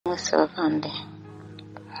mwese bavande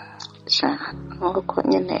nk'uko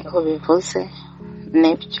nyine ubivuze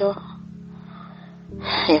nibyo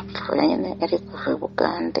yapfuye nyine ari kuva i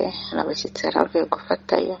Bugande n'abashyitsi yari avuye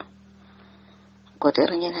gufatayo ngo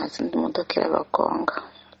rero nyine haza indi modoka irabagonga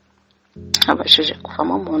habashije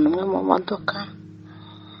kuvamo umuntu umwe mu modoka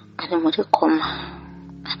ari muri koma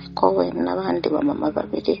ariko we n'abandi bamama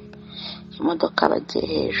babiri imodoka bagiye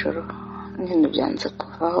hejuru nyine byanze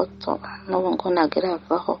kuvaho n'ubu ngo ntabwo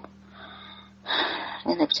iravaho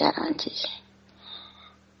nyine byarangiye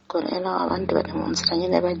ubwo rero abandi bari mu nzira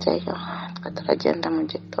nyine bajyayo turagenda mu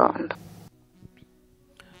gitondo.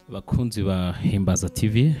 Bakunzi ba Himbaza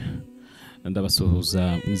TV ndabasuhuza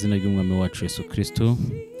mu izina ry'umwami wacu Yesu Kristo.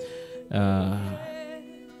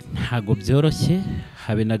 Ntago byoroshye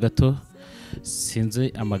habe na gato,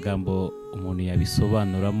 sinzi amagambo umuntu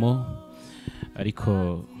yabisobanuramo, ariko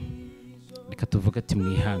reka tuvuga ati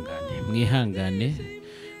mwihangane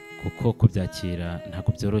kuko kubyakira ntago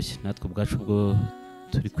byoroshye. Natwe ubwacu bwo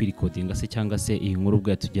turi kwirikodinga se cyangwa se iyi nkuru ubwo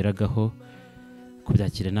yatugeragaho,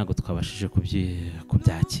 kubyakira ntago twabashije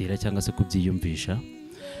kubyakira cyangwa se kubyiyumvisha.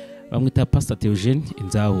 Bamwita Pastor THEOGENE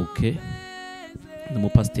Inzahuke,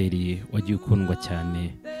 n'umupasiteri wagiye ukundwa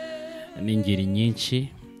cyane n'ingeri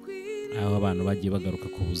nyinshi, aho abantu bagiye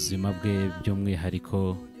bagaruka ku buzima bwe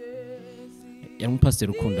by'umwihariko. Yari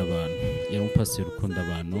umupasiteri ukunda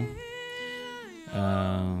abantu,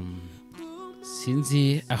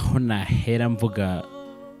 sinzi aho nahera mvuga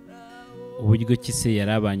uburyo ki se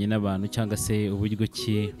yarabanye n'abantu cyangwa se uburyo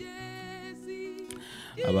ki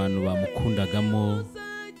abantu bamukundagamo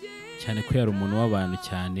cyane ko yari umuntu w'abantu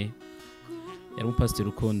cyane. Yari umupasiteri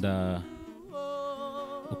ukunda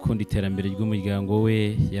iterambere ry'umuryango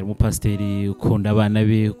we, yari umupasiteri ukunda abana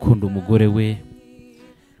be, ukunda umugore we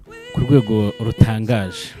ku rwego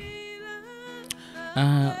rutangaje.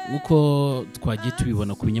 Uko twagiye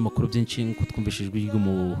tubibona ku binyamakuru byinshi, nk'uko twumvishijwe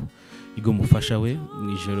ry'umufasha we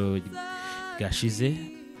mu ijoro ryashize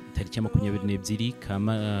tariki ya 22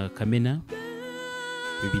 Kamena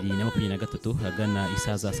 2023 hagana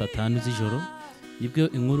isaha za 5 z'ijoro, nibwo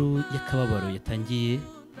inkuru y'akababaro yatangiye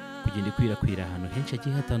kugenda ikwirakwira ahantu henshi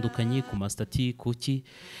hagiye hatandukanye, ku mastati, kuki,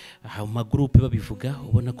 mu magroupe babivuga,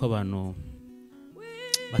 ubona ko abantu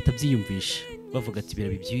batabyiyumvisha, bavuga ati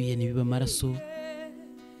birabibyuye nibiba amaraso.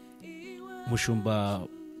 Umushumba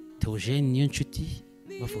THEOGENE niyo nshuti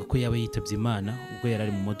bavuga ko yaba yitabye Imana ubwo yari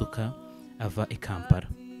ari mu modoka ava i Kampala.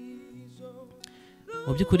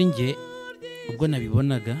 Mu by'ukuri nge ubwo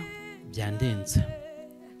nabibonaga byandenze.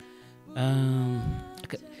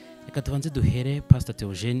 Reka tubanze duhere Pastor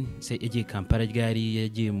THEOGENE se yagiye Kampala ryari,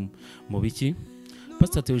 yagiye mu biki.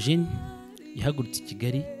 Pastor THEOGENE yahagurutse i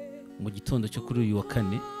Kigali mu gitondo cyo kuri uyu wa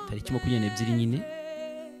kane tariki 22 nyine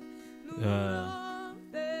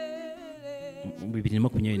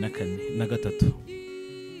 2023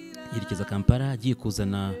 yerekeza Kampala, agiye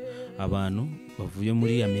kuzana abantu bavuye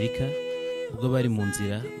muri Amerika. Ubwo bari mu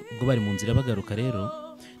nzira bagaruka rero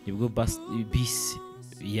nibwo bisi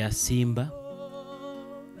ya Simba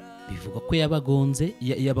bivuga ko yabagonze,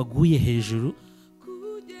 yabaguye hejuru,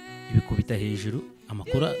 ibikubita hejuru.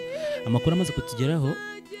 Amakuru amaze kutugeraho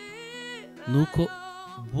nuko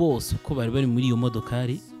bose uko bari muri iyo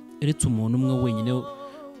modokari uretse umuntu umwe wenyine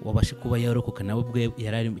wabashe kuba yarokoka, nawe ubwe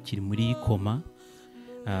yarari kiri muri koma.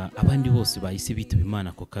 Abandi bose bahise bitaba Imana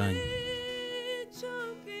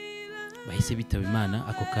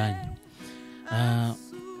ako kanya.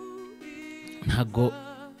 Ntago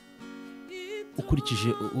ukurikije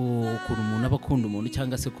ukuntu umuntu abakunda umuntu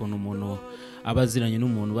cyangwa se ukuntu umuntu abaziranye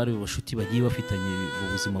n'umuntu bari bashuti bagiye bafitanye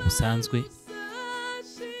ubuzima busanzwe,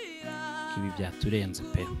 ibi byaturenze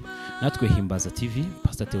pe. Natwe Himbaza TV,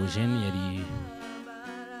 Pastor THEOGENE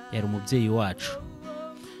yari umubyeyi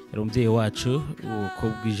wacu uko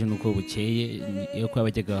bwije nuko bukeye. Iyo ko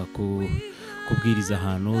abajyaga kubwiriza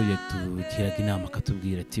ahantu yatugiraga inama,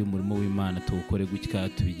 akatubwira ati umurimo w'Imana tuwukore gutya,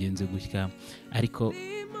 tubigenze gutya, ariko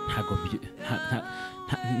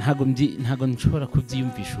ntago nshobora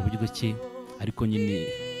kubyiyumvisha uburyo ki, ariko nyine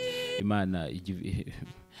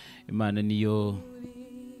Imana niyo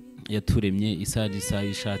yaturemye isaha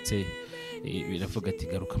ishatse biravuga ati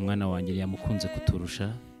garuka mwana wanjye, yamukunze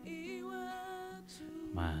kuturusha.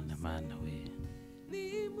 Mana we,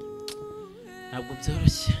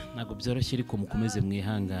 ntabwo byoroshye ariko mukomeze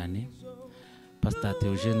mwihangane. Pastor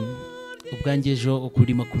THEOGENE ubwanjye ejo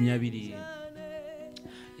kuri 20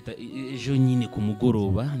 ejo nyine ku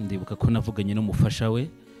mugoroba ndibuka ko navuganye n'umufasha we,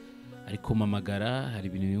 ariko mamagara hari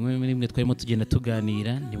ibintu bimwe twarimo tugenda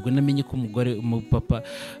tuganira, nibwo namenye ko umupapa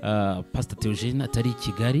Pastor THEOGENE atari i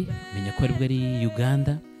Kigali, menya ko ari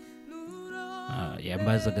Uganda.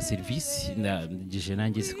 yambazaga serivisi ndagije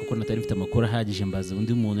nanjye kuko natari mfite amakuru ahagije mbaza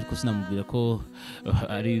undi muntu ariko sinamubwira ko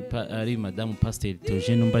ari Madame Pasteur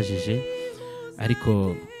THEOGENE umbajije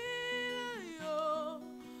ariko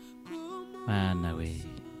nawe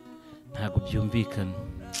ntabwo byumvikana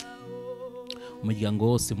umuryango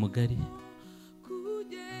wose mugari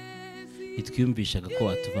itwiyumvishaga ko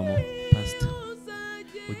watuvamo Pastor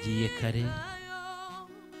ugiye kare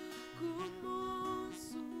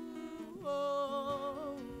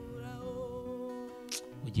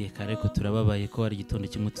ariko turababaye ko hari igitondo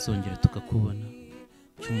kimwe tuzongera tukakubona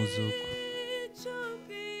cy'umuzuko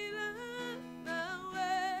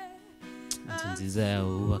inzu nziza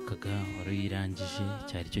yawe wubakaga wari uyirangije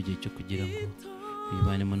cyari cyo gihe cyo kugira ngo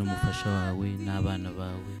wibanemo n'umufasha wawe n'abana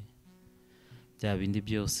bawe bya bindi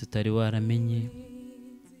byose utari waramenye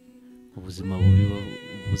ubuzima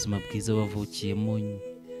bwiza wavukiyemo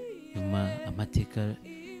nyuma amateka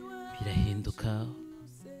birahinduka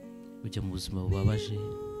ujya mu buzima bubabaje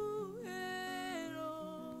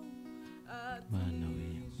Mana we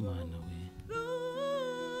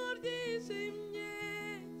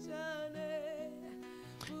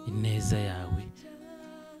ineza yawe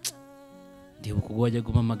ndibuka ubwo wajya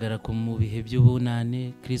guhamagara ko mu bihe by'ubunane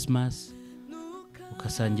Christmas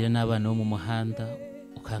ukasangira n'abana bo mu muhanda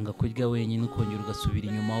ukanga kurya wenyine ukongera ugasubira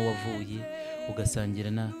inyuma aho wavuye ugasangira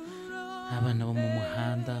n'abana bo mu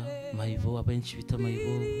muhanda mayibo abenshi bita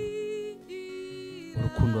mayibo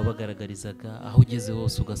urukundo wabagaragarizaga aho ugeze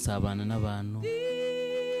hose ugasabana n'abantu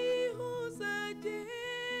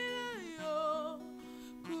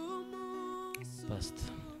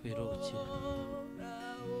Pastor wiruke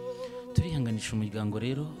turihanganisha umuryango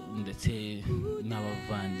rero ndetse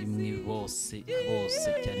n'abavandimwe bose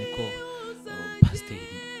cyane ko Pastor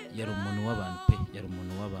yari umuntu w'abantu pe yari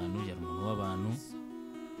umuntu w'abantu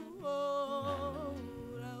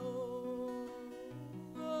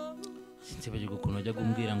sinzibagirwa ukuntu wajya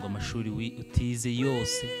kumbwira ngo amashuri utize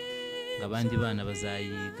yose ngo abandi bana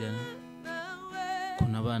bazayiga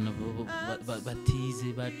ukuntu abana batize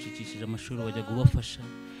bacikishije amashuri wajya kubafasha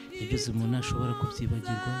ibyo byose umuntu ntashobora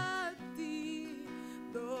kubyibagirwa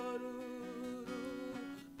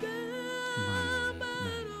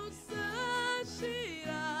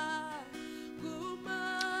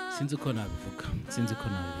sinzi uko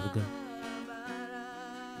nabivuga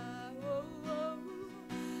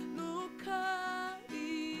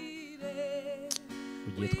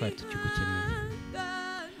ugiye twari tukigukeneye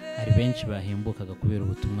hari benshi bahembukaga kubera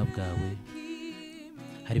ubutumwa bwawe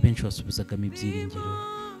hari benshi basubizagamo ibyiringiro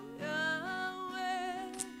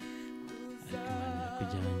ariko Imana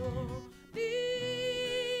irakujyanye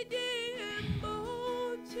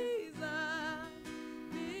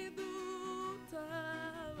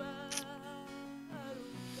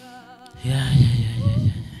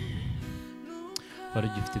wari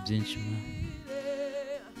ugifite byinshi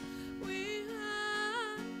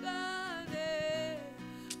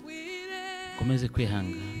komeze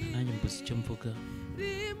kwihangana nanjye mbuze icyo mvuga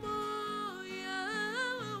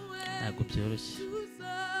ntabwo byoroshye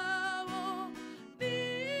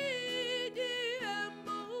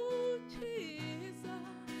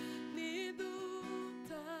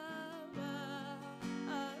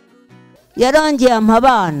yarongeye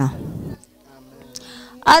amabana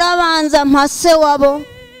arabanza mpase wabo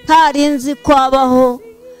ntarinzi ko abaho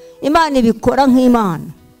Imana ibikora nk'Imana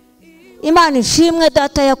Imana ishimwe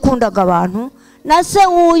data yakundaga abantu na se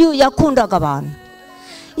w'uyu yakundaga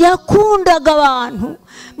abantu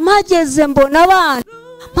mageze mbona abana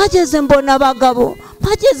mageze mbona abagabo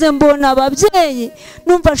mageze mbona ababyeyi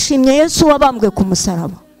numva ashimye Yesu wabambwe ku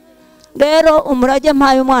musaraba rero umurage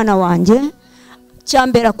mpaye umwana wanjye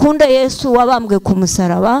cyambere akunda Yesu wabambwe ku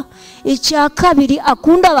musaraba icya kabiri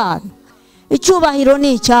akunda abantu icyubahiro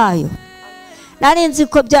ni icyayo narinzi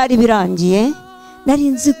ko byari birangiye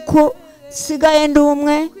narinzi ko sigaye ndi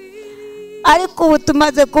umwe ariko ubu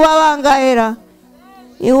tumaze kuba bangahera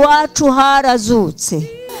iwacu harazutse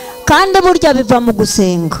kandi burya biva mu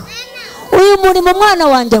gusenga uyu murimo umwana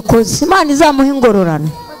wanjye akoze Imana izamuha ingororano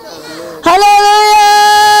haleluya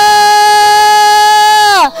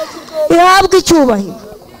ihabwe icyubahiro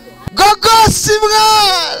gogosi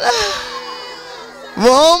mwana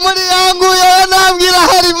muri yangu yewe nabwira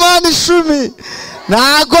hari Imana 10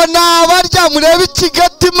 ntago nabarya murebe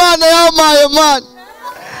ikigati Imana yamaye Imana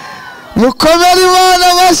mukomere Imana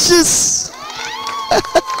bashyise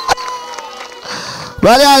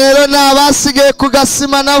bariya rero nabasigaye ku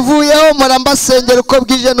gasima navuyeho murambasengera uko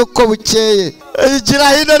bwije nuko bukeye igira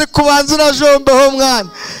hino ari kubanza urajombeho mwana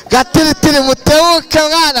gatiritiri mutebuke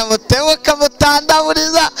mwana mutebuke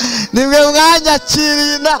mutandaburiza nimwe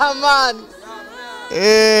mwanyakiriye inamani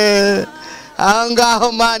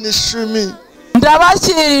ahangaho mana ishumi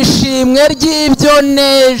ndabashyira ishimwe ry'ibyo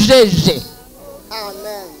nejeje.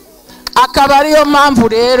 Akaba ariyo mpamvu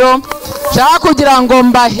rero nshaka kugira ngo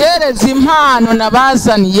mbahereze impano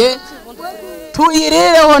nabazaniye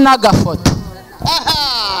tuyirireho n'agafoto.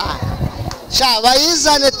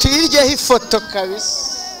 bayizane tuyiryeho ifoto kabisa.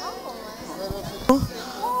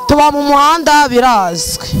 Tuba mu muhanda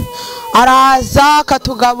birazwi, araza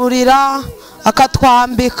akatugaburira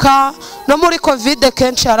akatwambika, no muri covid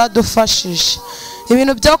kenshi yaradufashije.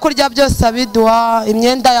 Ibintu byo kurya byose abiduha,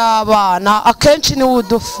 imyenda y'abana akenshi niwe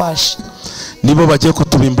udufasha. Nibo bagiye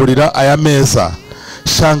kutubimburira aya meza.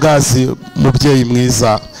 Shangazi mubyeyi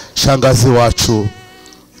mwiza, shangazi wacu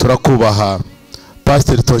turakubaha.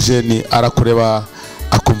 Pastor THEOGENE arakureba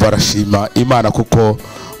akumva arashima Imana kuko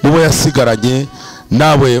mubo yasigaranye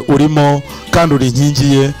nawe urimo kandi uri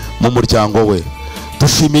inkingi ye mu muryango we.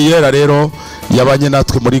 Dushimiye rero yabanye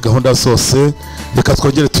natwe muri gahunda zose, reka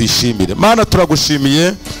twongere tuyishimire. Mana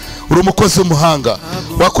turagushimiye, uri umukozi w'umuhanga,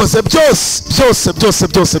 wakoze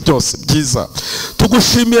byose byiza.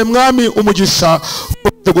 Tugushimiye mwami umugisha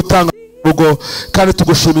wo gutanga urugo, kandi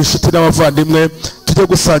tugushimiye inshuti n'abavandimwe tujye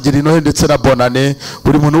gusangira inohe ndetse na bonane.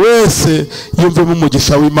 Buri muntu wese yumvemo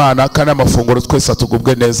umugisha w'Imana kandi amafunguro twese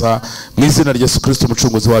atugubwe neza mu izina rya Yesu Kristo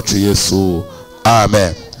umucunguzi wacu Yesu,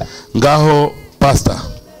 amen. Ngaho pastor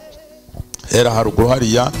era haruguru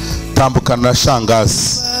hariya tambukana na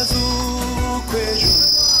shangazi.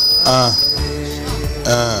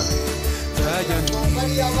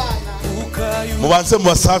 Mubanze mu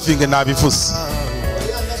basavinge nabivuze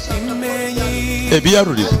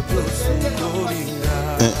biyarurire.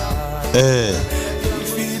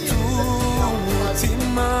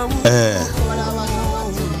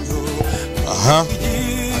 Aha.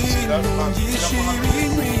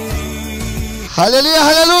 Haleluya,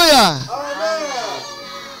 haleluya.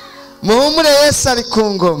 Muhumure Yesu ari ku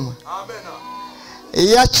ngoma.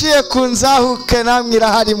 Yaciye ku nzahuke namwe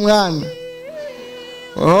irahari mwana.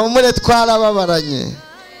 Muhumure twarababaranye.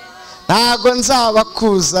 Ntago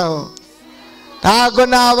nzabakuzaho. Ntago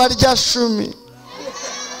nabarya shumi.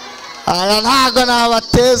 Ntago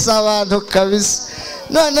nabateza abantu kabisa.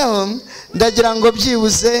 Noneho ndagira ngo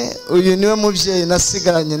byibuze uyu niwe mubyeyi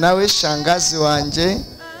nasigaranye nawe, shangazi wanjye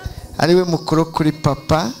ariwe mukuru kuri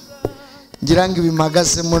papa. Ngira ngo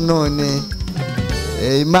ibimagazemo none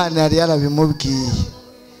Imana yari yarabimubwiye.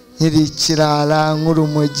 Nkiri kirara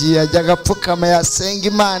nk'urumogi ajyaga apfukama yasenga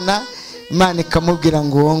Imana, Imana ikamubwira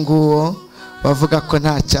ngo uwo nguwo bavuga ko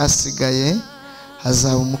nta cyasigaye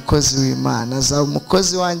hazaba umukozi w'Imana, azaba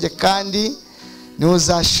umukozi wanjye kandi niwe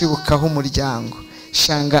uzashibukaho umuryango.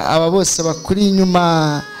 Shanga aba bose bakuri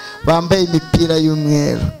inyuma bambaye imipira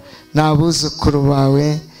y'umweru n'abuzukuru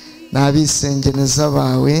bawe n'abisengeneza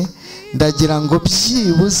bawe, ndagira ngo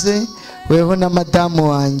byibuze weho na madamu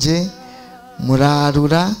wanjye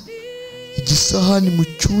murarura igisahani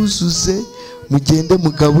mucyuzuze, mugende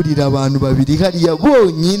mugaburira abantu babiri hariya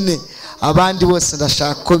bonyine. Abandi bose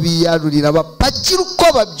ndashaka ko biyarurira bapakira uko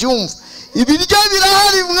babyumva. Ibiryo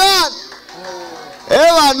birahari mwana,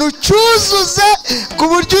 abantu cyuzuze ku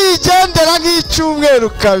buryo uyigendera nk'icyumweru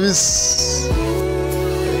kabisa.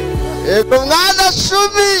 Ego mwana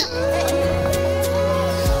shumi.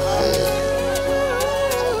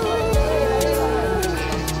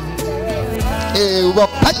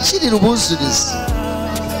 Ubapakirira ubuzurize.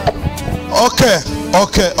 Okay.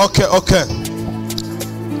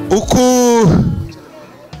 Uku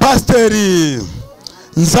Pasiteri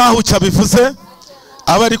Nzahucya bivuze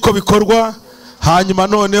aba ariko bikorwa. Hanyuma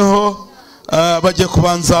noneho bagiye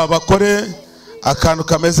kubanza bakore akantu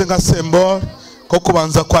kameze nka symbol ko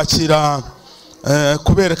kubanza kwakira,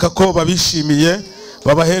 kubereka ko babishimiye,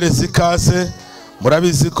 babahereza ikaze.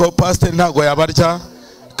 Murabizi ko pasiteri ntago yabarya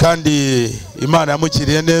kandi Imana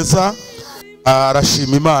yamugiriye neza,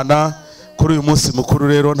 arashima Imana kuri uyu munsi mukuru.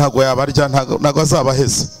 Rero ntago yabarya, ntago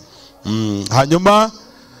azabaheza. Hanyuma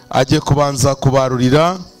agiye kubanza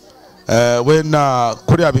kubarurira we na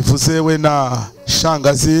kuri abivuze we na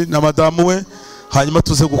shangazi na madamu we. Hanyuma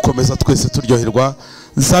tuze gukomeza twese turyoherwa.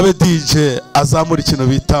 Nsabe DJ azamura ikintu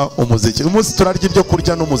bita umuziki. Uyu munsi turarya ibyo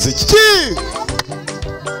kurya n'umuziki.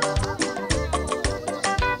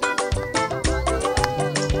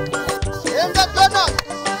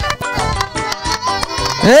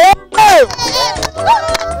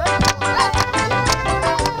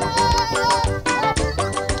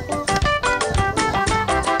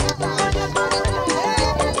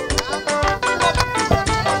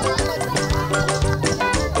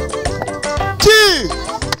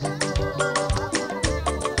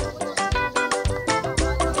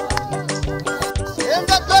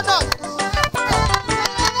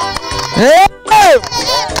 Hey!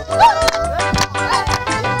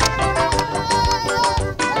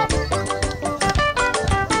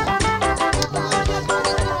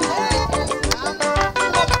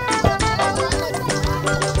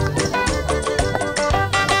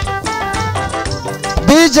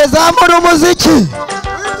 DJ zamura umuziki.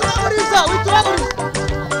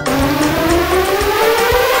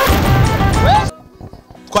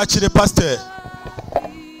 Twakire pasteur.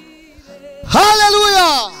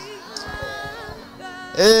 Haleluya.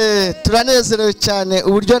 Turanezerewe cyane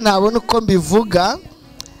uburyo ntabona uko mbivuga.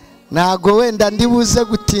 Ntago wenda ndibuze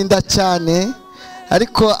gutinda cyane,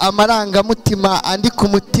 ariko amarangamutima andi ku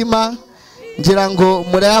mutima ngira ngo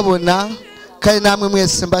murayabona, kandi namwe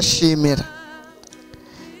mwese mbashimira.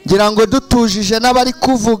 Ngira ngo dutujije n'abari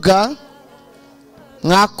kuvuga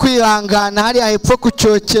mwakwihangana hari hepfo ku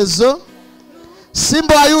cyokezo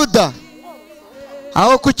Simba wa Yuda.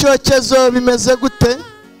 Aho ku cyokezo bimeze gute?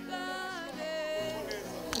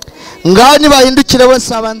 Ngaho nibahindukire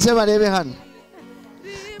bose abanze barebe hano.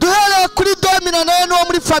 Duhere kuri Domina nawe n'uwo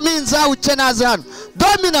muri Faminza ukenaze hano.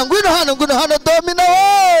 Domina ngwino hano Domina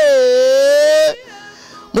we.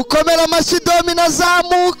 Mukomera amashyi Domina,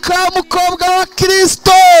 zamuka mukobwa wa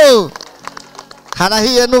Kristo.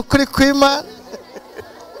 Harahiye n'ukuri kw'Imana.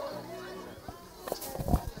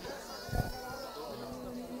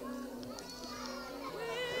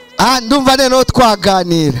 Ndumva rero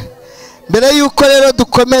twaganira. Mbere yuko rero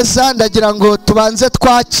dukomeza ndagira ngo tubanze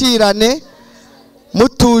twakirane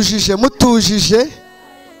mutujije.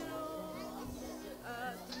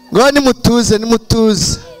 Ngo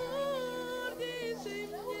nimutuze.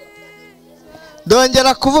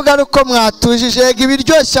 Dongera kuvuga uko mwatujije,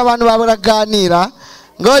 ibiryoshye abantu baburaganira.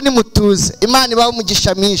 Ngo nimutuze. Imana ibaho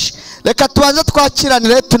umugisha mwinshi. Reka tubanze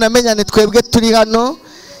twakiranire tunamenyane twebwe turi hano.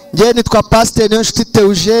 Ngiye nitwa Pasteur Niyonshuti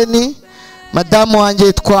THEOGENE, madamu wanjye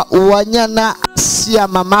yitwa Uwanyana Asia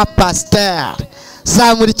mama Pasteur.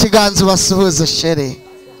 Zamura ikiganza basuhuze shere.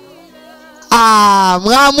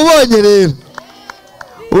 Mwamubonye rero.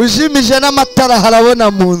 Ujimije n'amatara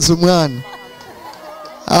harabona mu nzu mwana.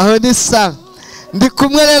 Aho ni sawa. Ndi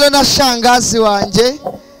kumwe rero na shangazi wanjye.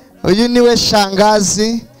 Uyu niwe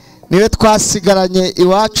shangazi, niwe twasigaranye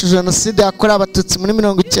iwacu jenoside yakorewe abatutsi muri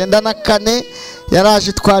 1994.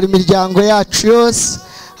 Yaraje twara imiryango yacu yose,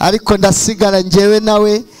 ariko ndasigara njyewe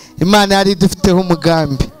nawe. Imana yari dufiteho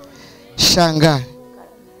umugambi. Shanga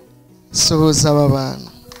suhuza aba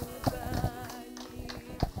bantu.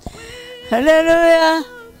 Haleluya.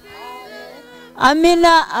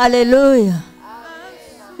 Amina. Haleluya.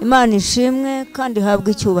 Imana ishimwe kandi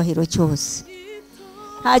habwe icyubahiro cyose.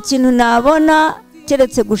 Nta kintu nabona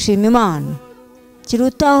keretse gushima Imana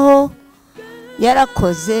kirutaho.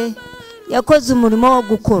 Yakoze umurimo wo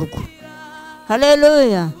gukorwa.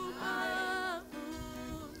 Haleluya.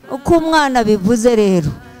 Uko umwana bivuze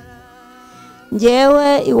rero,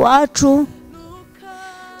 ngewe iwacu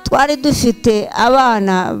twari dufite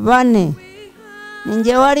abana 4.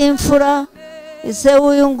 Ngewe ari imfura, ise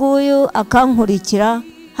uyu nguyu akankurikira,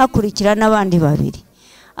 hakurikira n'abandi 2.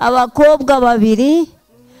 Abakobwa 2,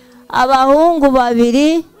 abahungu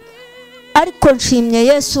 2, ariko nshimye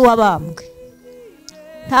Yesu wabambwe.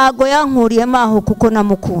 Ntago yankuriye maho kuko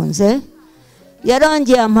namukunze.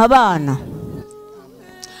 Yarongeye amabana.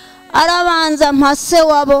 Arabanza mpase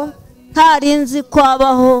wabo, ntarinzi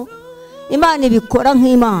kwabaho. Imana ibikora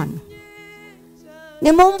nk'Imana.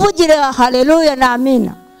 Nimumvugire haleluya na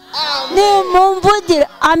amina. Nimumvugire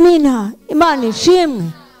amina. Imana ishimwe.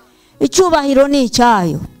 Icyubahiro ni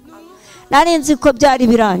icyayo. Narinzi ko byari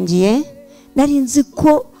birangiye, narinzi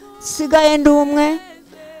ko sigaye ndi umwe,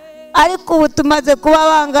 ariko ubu tumaze kuba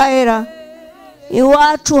bangahera.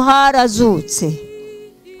 Iwacu harazutse.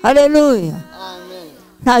 Haleluya.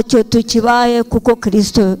 Ntacyo tukibaye kuko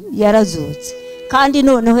Kristo yarazutse, kandi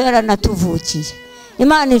noneho yaranatuvukiye.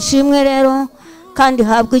 Imana ishimwe rero kandi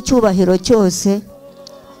habwe icyubahiro cyose.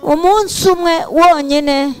 Umunsi umwe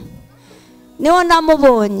wonyine niwo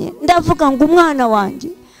namubonye, ndavuga ngo umwana wanjye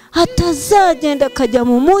atazagenda akajya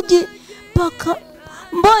mu mujyi paka.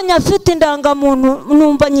 Mbonye afite indangamuntu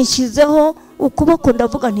numva nyishyizeho ukuboko,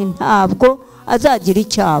 ndavuga nti ntabwo azagira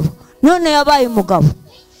icyabo. None yabaye umugabo.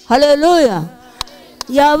 Haleluya.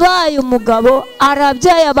 Yabaye umugabo,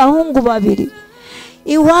 arabyaye abahungu 2.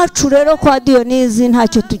 Iwacu rero kwa Diyonizi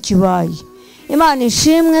ntacyo tukibaye. Imana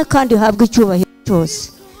ishimwe kandi habwe icyubahiro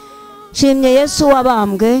cyose. Nshimye Yesu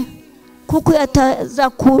wabambwe kuko yataza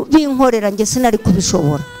kubinkorera nge sinari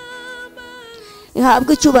kubishobora.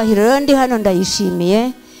 Ihabwe icyubahiro rero ndi hano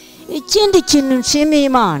ndayishimiye. Ikindi kintu nshimiye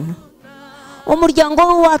Imana,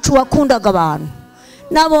 umuryango wacu wakundaga abantu.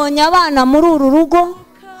 Nabonye abana muri uru rugo,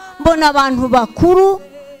 mbona abantu bakuru,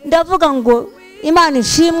 ndavuga ngo Imana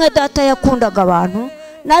ishimwe. Data yakundaga abantu,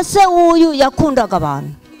 na se wuyu yakundaga abantu.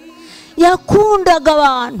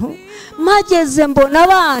 Mageze mbona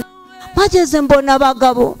abana, mageze mbona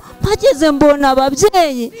abagabo, mageze mbona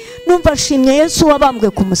ababyeyi. Numva shimye Yesu wabambwe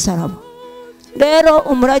ku musaraba. rero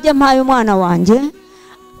umurage mpaye umwana wanjye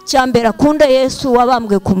cyambere akunda Yesu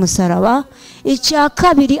wabambwe ku musaraba, icya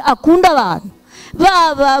kabiri akunda abantu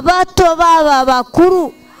baba bato baba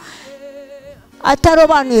bakuru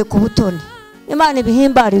atarobanuye ku butoni. Imana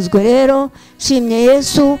ibihimbarizwe rero, nshimye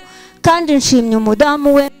Yesu kandi nshimye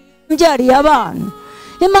umudamu we mbyariye abana.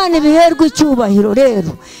 Imana ibiherwe icyubahiro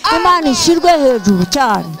rero, Imana ishirwe hejuru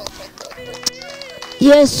cyane.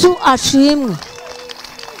 Yesu ashimwe.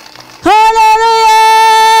 Haleluya!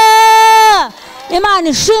 Imana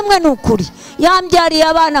ishimwe n'ukuri, yambyariye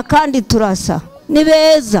abana kandi turasa ni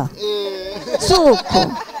beza,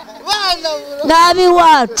 suko nabi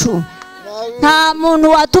wacu nta muntu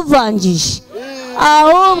watuvangije,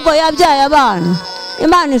 ahubwo yabyaye abana.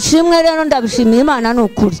 Imana ishimwe rero, ndabishimiye Imana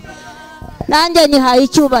n'ukuri, nanjye nyihaye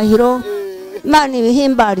icyubahiro. Imana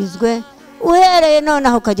ibihimbarizwe uhereye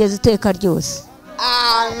nonaho ukageza iteka ryose.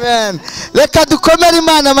 Amen. Reka dukomere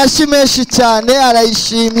Imana amashyi menshi cyane,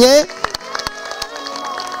 arayishimye.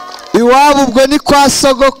 Iwabo ubwo ni kwa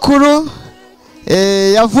sogokuru,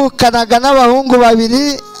 yavukanaga n'abahungu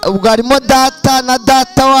babiri, ubwo harimo data na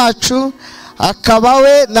data wacu, akaba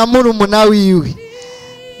we na murumuna wiwe.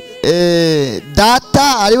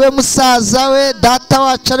 Data ariwe musaza we, data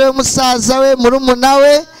wacu ariwe musaza we, murumuna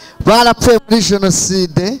we barapfuye muri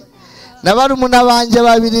jenoside, na barumuna banjye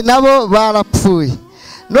babiri nabo barapfuye,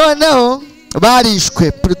 noneho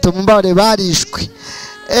barishwe, Pluto Mumbare barishwe.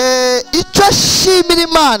 Icyo shimira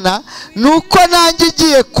Imana nuko nanjye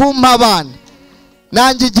igiye kumpa abana,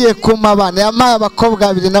 nanjye igiye kumpa abana, yampaye abakobwa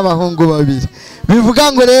babiri n'abahungu babiri.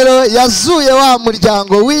 Bivuga ngo rero yazuye wa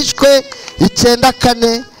muryango wishwe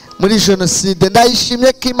 94 muri jenoside.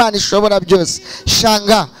 Ndayishimye ko Imana ishobora byose.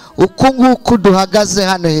 Shanga uku nguku duhagaze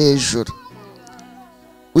hano hejuru,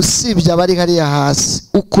 usibye abari hariya hasi,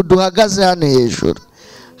 uku duhagaze hano hejuru,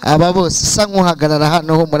 aba bose sa nk'uhagarara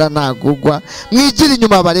hano ho muranagugwa. Mwigira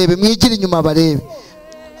inyuma barebe, mwigira inyuma barebe.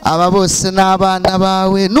 Aba bose n'abana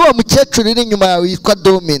bawe, n'uwo mukecuru uri inyuma yawe yitwa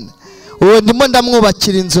Domina, uwo ndimo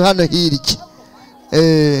ndamwubakira inzu hano hirya.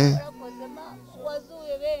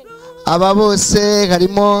 Aba bose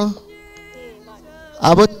harimo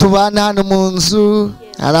abo tubana hano mu nzu,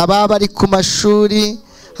 hari ababa bari ku mashuri,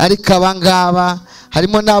 ariko abangaba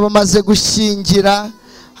harimo n'abo maze gushyingira.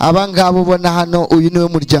 Abangaba ubona hano, uyu niwe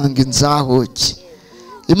muryango Inzahuke.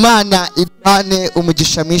 Imana ibane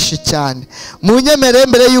umugisha mwinshi cyane. Munyemere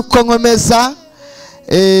mbere yuko nkomeza,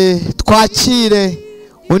 twakire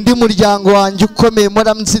undi muryango wanjye ukomeye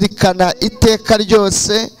muramzirikana iteka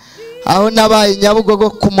ryose, aho nabaye Nyabugogo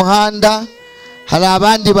ku muhanda. Hari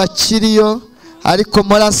abandi bakiriyo, ariko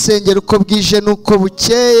murasengera uko bwije nuko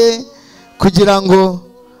bukeye, kugira ngo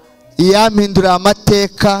iyampindura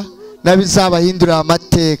amateka nabizabahindura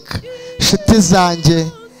amateka. Inshuti zanjye,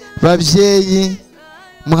 babyeyi,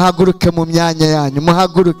 muhaguruke mu myanya yanyu,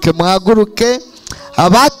 muhaguruke, muhaguruke.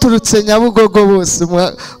 Abaturutse Nyabugogo bose,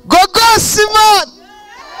 gogose Imana,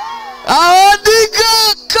 aho ndiga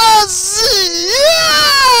kazi.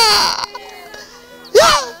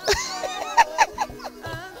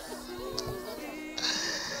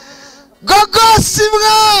 Gogose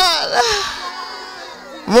Imana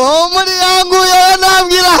muri yangu yewe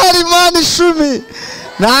nabwira hari Imana 10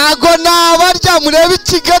 ntago nabarya. Murebe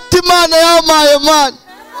ikigati Imana yamaye Imana,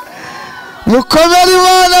 mukomere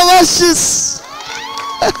Imana amashyi.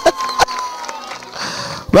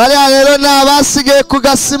 Bariya rero nabasigaye ku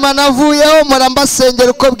gasima navuyeho,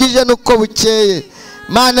 murambasengera uko bwije nuko bukeye.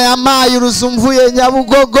 Imana yamaye uruzumvuye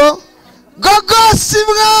Nyabugogo, gogose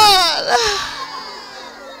Imana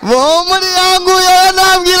muri yangu yewe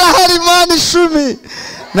nabwira hari Imana 10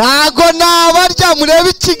 ntago nabarya. Murebe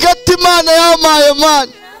ikigati Imana yamaye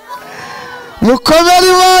Imana, mukomere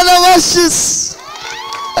Imana amashyi.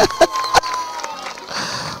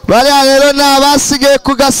 Bariya rero nabasigaye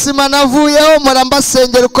ku gasima navuyeho,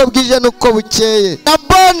 murambasengera uko bwije nuko bukeye.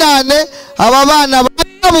 Nabonane aba bana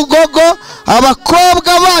Nyabugogo,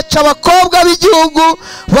 abakobwa bacu, abakobwa b'igihugu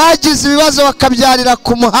bagize ibibazo bakabyarira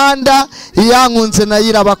ku muhanda, iyankunze nayo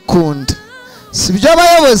irabakunda. Sibyo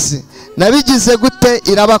abayobozi? Nabigize gute?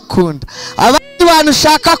 Irabakunda. Abandi bantu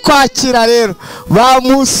ushaka kwakira rero, ba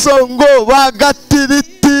Musongo, ba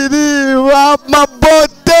Gatiritiri, ba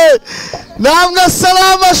Mabote, namwe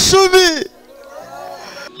salama 10.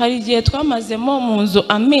 Hari igihe twamazemo mu nzu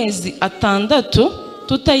amezi 6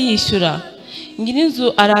 tutayishyura.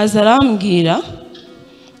 Nyirinzu araza arambwira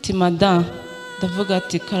ati madam, ndavuga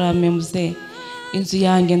ati karame muze, inzu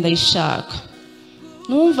yanjye ndayishaka.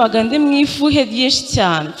 Numvaga ndi mwifuhe ryinshi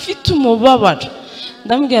cyane, mfite umubabaro.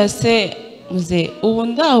 Ndambwira se muze, ubu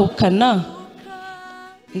ndahukana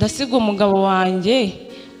ndasiga umugabo wanjye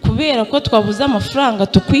kubera ko twabuze amafaranga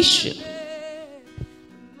tukwishyura.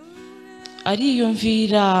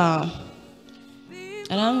 ariyumvira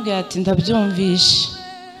arambwira ati ndabyumvishe.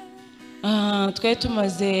 Twari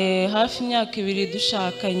tumaze hafi imyaka 2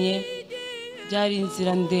 dushakanye, byari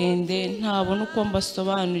inzira ndende, ntabona uko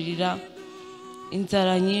mbasobanurira,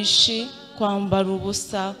 inzara nyinshi, kwambara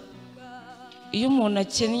ubusa. Iyo umuntu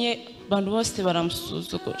akennye abantu bose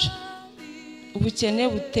baramusuzugura. Ubukene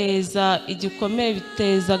buteza igikomere,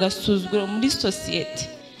 biteza agasuzuguro muri sosiyete.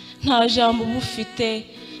 Nta jambo bufite,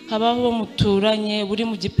 habaho muturanye buri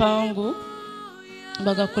mu gipangu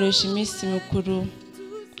bagakoresha iminsi mikuru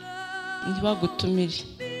ntibagutumire,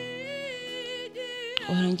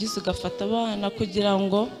 warangiza ugafata abana kugira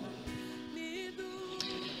ngo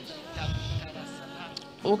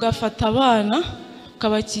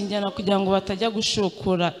ukabakinjyana kugira ngo batajya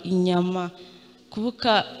gushukura inyama,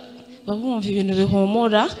 kubuka babumva ibintu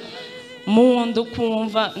bihumura mu nda,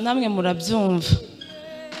 ukumva namwe murabyumva.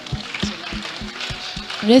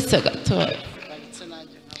 Uretse gatoya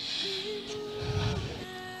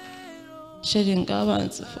sharinga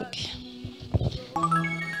abanza uvuge.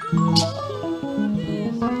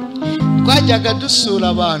 Twajyaga dusura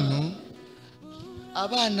abantu,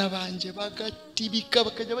 abana banje bagatibika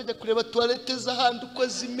bakajya bajya kureba toilette z'ahandi uko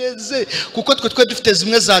zimeze, kuko twe dufite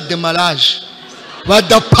zimwe za demarage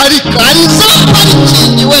badaparika, hari za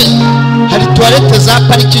parikingi, we hari toilette za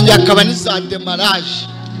parikingi akaba ni za demarage.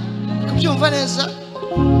 Kubyumva neza,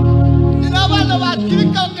 ni abana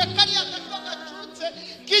batibika bakariya gacutse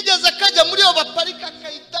kigeze kajya muri yo baparika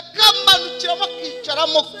kayita kamanukira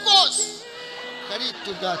bakicaramo kose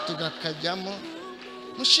karituga kajyamo.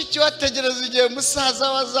 Mushiki wategereza igihe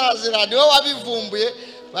musaza wazazira, niwe wabivumbuye,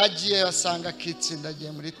 bagiye basanga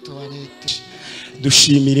kitsindagiye muri toilette.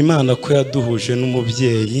 Dushimira Imana ko yaduhuje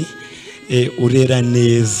n'umubyeyi urera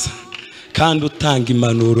neza kandi utanga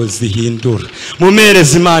impanuro zihindura.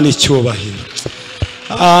 Mumereze Imana icyubahiro.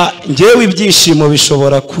 Ngewe ibyishimo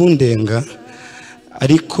bishobora kundenga,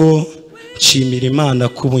 ariko nshimira Imana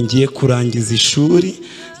ko ubu ngiye kurangiza ishuri,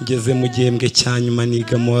 ngeze mu gihembwe cya nyuma,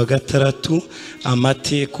 niga mu wa 6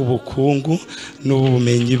 amateka, ubukungu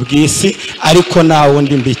n'ubumenyi bw'isi, ariko nta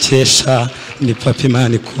wundi mbikesha ni Papa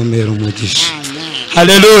Imana ikumera umugisha.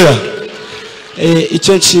 Haleluya.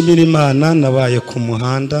 Icyo nshimira Imana, nabaye ku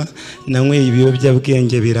muhanda, nanyweye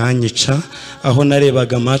ibiyobyabwenge biranyica, aho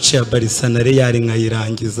narebaga match ya Barca na Real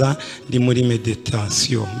nkayirangiza ndi muri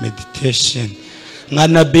meditation,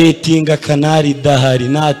 nkana betinga kanari dahari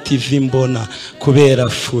na TV mbona kubera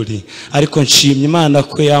furi. Ariko nshimye Imana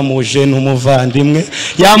ko yamuje n'umuvandimwe,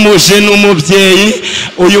 yamuje n'umubyeyi.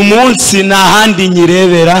 Uyu munsi nta handi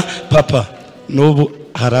nyirebera papa, n'ubu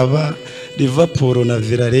haraba Liverpool na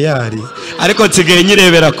Villarreal, ariko nsigaye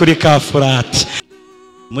nyirebera kuri Kafurati.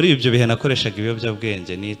 Muri ibyo bihe nakoreshaga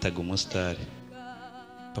ibiyobyabwenge, nitaga umusitari.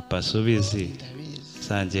 Papa subizi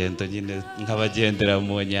sangendo nyine nkabagendera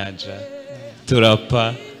mu nyanja,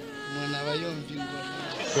 turapa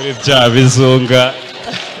kuri bya bizunga.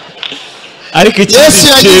 Ariko Yesu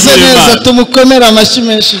yagize neza, tumukomera amashyi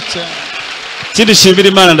menshi cyane. Ikindi nshimira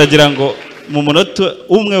Imana, ndagira ngo mu munota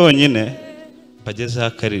umwe wonyine bagezeho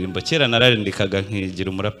akaririmbo. Kera nararindikaga nkigira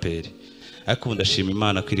umuraperi, ariko ubu ndashima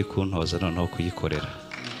Imana ko iri kuntoza noneho kuyikorera.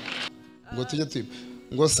 Ngo tujye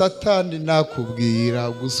ngo Satani nakubwira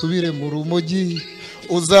gusubire mu rumogi,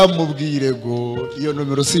 uzamubwire ngo iyo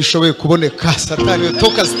nomero sishoboye kuboneka. Satani yo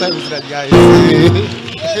toka Satani zirajyaye,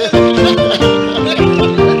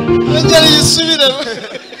 ngere yisubire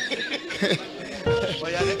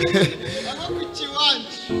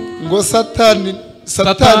ngo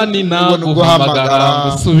Satani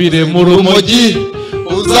naguhamagara gusubire mu rumogi,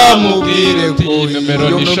 uzamubwire ko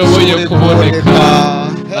nomero nishoboye kuboneka.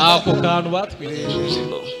 Nako kantu batwigisha.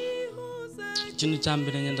 Ikintu cya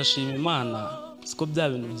mbere ndashima Imana siko bya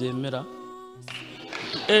bintu byemera,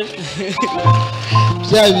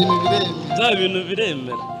 bya bintu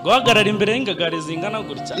biremera guhagarara imbere y'ingagari zingana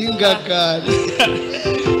gutya, ingagari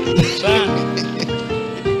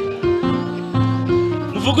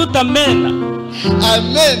uvuga utamena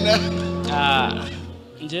amena.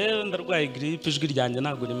 Njyewe ndarwaye grippe, ijwi ryanjye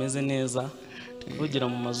ntabwo rimeze neza, kuvugira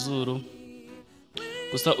mu mazuru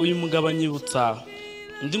gusa. Uyu mugabo anyibutsa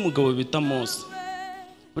undi mugabo bita Mose.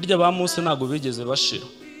 Burya ba Mose ntabwo bigeze bashira.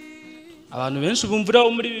 Abantu benshi bumvira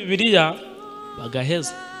muri Bibiliya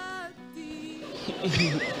bagaheza,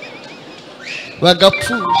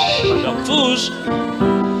 bagapfusha.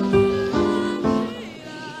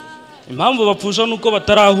 Impamvu bapfusha nuko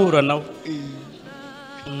batarahura nawe.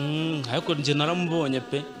 Ariko njye naramubonye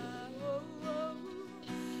pe.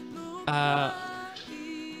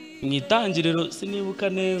 Mu itangiriro sinibuka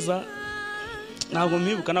neza, ntabwo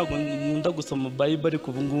mwibuka, ntabwo nkunda gusoma Bible,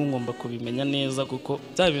 ariko ubu ngubu ngomba kubimenya neza kuko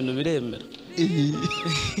bya bintu biremera.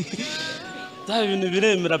 Bya bintu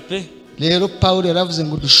biremera pe. Rero Pawulo yaravuze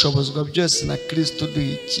ngo dushobozwa byose na Kristo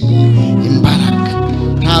duhikiye imbaraga.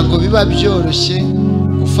 Ntabwo biba byoroshye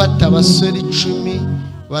gufata abasore 10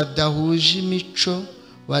 badahuje imico,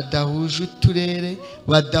 badahuje uturere,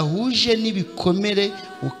 badahuje n'ibikomere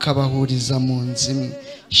ukabahuriza mu nzimwe.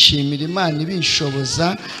 Shimira Imana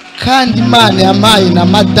ibishoboza, kandi Imana yampaye na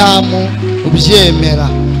madamu ubyemera.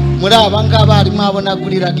 Muri aba ngaba harimo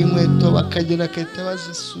abonaguriraga inkweto bakagera kete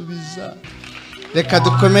bazisubiza. Reka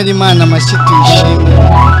dukomere Imana amashyi tuyishimire.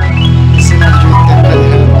 Izina ry'Uwiteka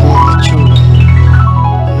rihabwe icyubahiro.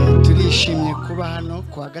 Turishimye kuba hano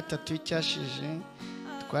kuwa gatatu w'icyashije,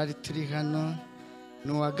 twari turi hano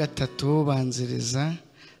n'uwa gatatu ubanziriza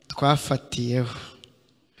twafatiyeho.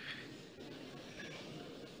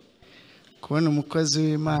 Kubona umukozi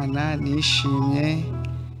w'Imana nishimye,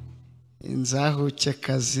 inzahuke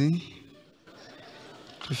kazi,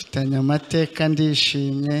 dufitanye amateka,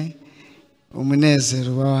 ndishimye,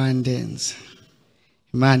 umunezero uba wandenze.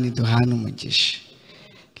 Imana iduhana umugisha.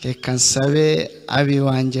 Reka nsabe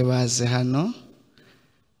abiwanjye baze hano,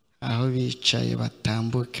 aho bicaye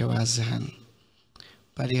batambuke baze hano.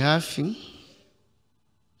 Bari hafi?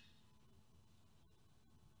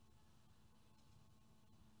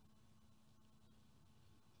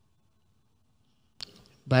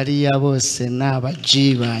 Bariya bose ni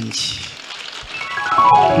abaji banjye.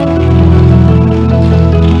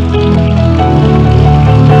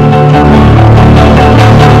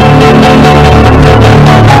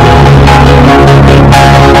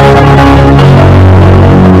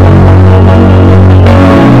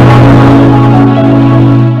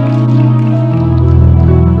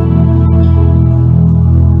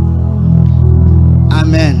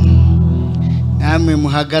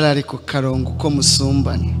 Muhagarare ku karongo uko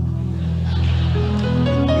musumbane.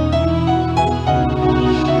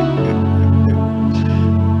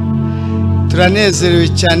 Turanezerewe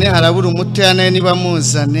cyane, harabura umutoya nawe niba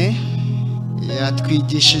muzane.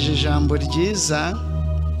 Yatwigishije ijambo ryiza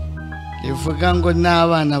rivuga ngo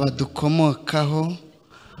n'abana badukomokaho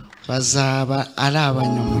bazaba ari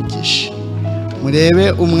abanyamugisha.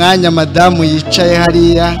 Murebe umwanya madamu yicaye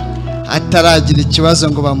hariya ataragira ikibazo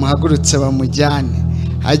ngo bamuhagurutse bamujyane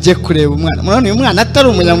ajye kureba umwana. Murabona uyu mwana atari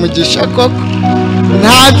umunyamugisha koko,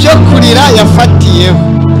 ntabyo kurira yafatiyeho.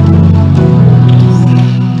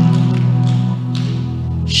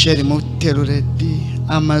 Sheri muterure di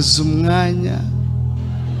amaze umwanya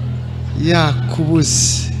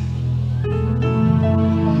yakubuze.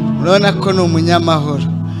 Murabona ko ni umunyamahoro.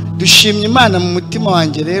 Dushimye Imana mu mutima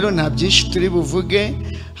wanjye. Rero nta byinshi turi buvuge,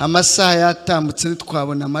 amasaha yatambutse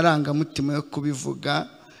ntitwabona amarangamutima yo kubivuga.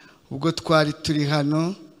 Ubwo twari turi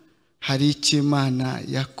hano hari icyo Imana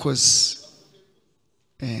yakoze.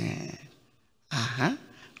 Aha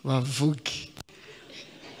bavuge.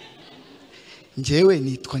 Njyewe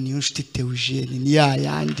nitwa Niyonshuti THEOGENE, ni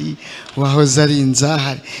yayandi wahoze ari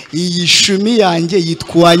inzahare. Iyi shumi yanjye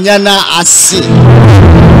yitwa Wanyana Asi,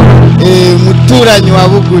 muturanyi wa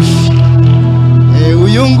bugufi.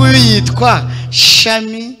 Uyu nguyu yitwa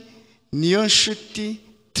Shami Niyonshuti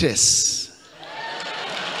Trace,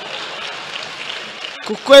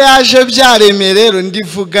 kuko yaje byaremeye. Rero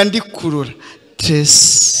ndivuga ndikurura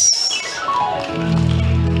Trace.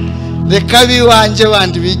 Reka biwanjye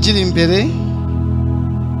bandi bigira imbere.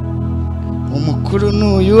 Umukuru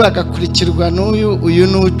n'uyu agakurikirwa n'uyu, uyu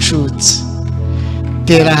n'ucutse.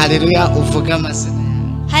 Tera haleluya uvuga amazina.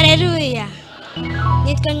 Haleluya.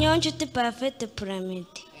 Nitwa Niyonshuti Parfait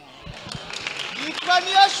Pyramide. Nitwa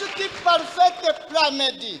Niyonshuti Parfait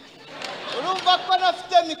Pyramide. Urumva ko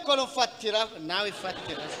nafite mikoro fatira, nawe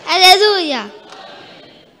fatira. Haleluya.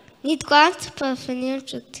 Nitwa Parfait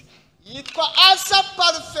Niyonshuti. Yitwa Asa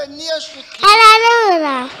Parfait Niyonshuti.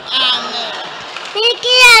 Haleluya. Amen.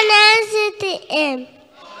 Nikia Niyonshuti M.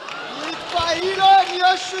 Yitwa Hiro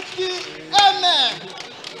Niyonshuti. Amen.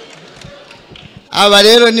 Aba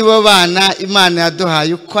rero nibo bana Imana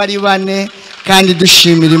yaduhaye uko ari bane, kandi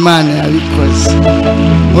dushimira Imana yabikoze.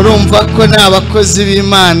 Murumva ko n'abakozi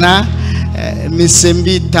b'Imana mise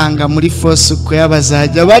mbitanga muri force uko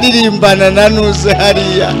yabazajya baririmbana nanuze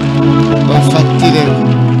hariya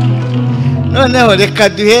bafatireho. Noneho reka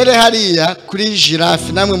duhere hariya kuri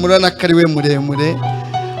Giraffe. Namwe murabona ko ari we muremure.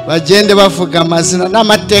 Bagende bavuga amazina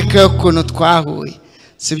n'amateka y'ukuntu twahuye.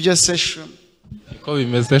 Si byo se Shumi? Uko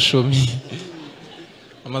bimeze Shumi.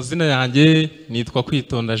 Amazina yanjye nitwa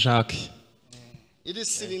Kwitonda Jacques. Iri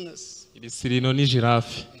sirino ni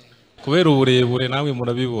Giraffe. Kubera uburebure namwe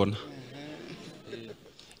murabibona.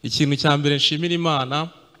 Ikintu cya mbere nshimira Imana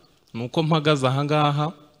nuko mpagaze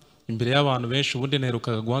ahangaha imbere y'abantu benshi, ubundi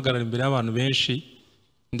naherukaga guhagarara imbere y'abantu benshi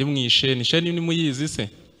ndi mu isheni. Isheni ni muyizi se?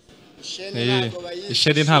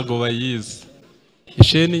 Isheni ntabwo bayizi.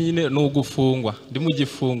 Isheni nyine ni ugufungwa, ndi mu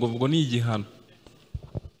gifungo, ubwo ni igihano.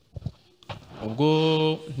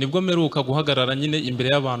 Ubwo nibwo mperuka guhagarara nyine imbere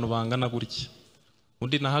y'abantu bangana gutya.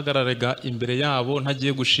 Undi nahagararaga imbere yabo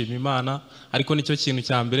ntagiye gushima Imana, ariko nicyo kintu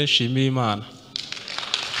cya mbere nshimiye Imana.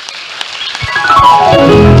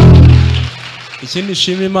 Ikindi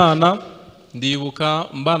nshima Imana, ndibuka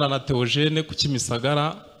mbana na THEOGENE ku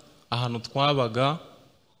Kimisagara, ahantu twabaga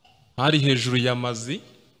hari hejuru y'amazi,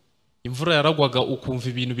 imvura yaragwaga ukumva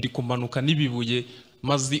ibintu biri kumanuka n'ibibuye,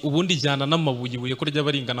 mazi ubundi jyana n'amabuye, ibuye ko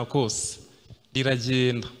ryaba ringana kose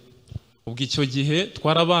riragenda. Ubwo icyo gihe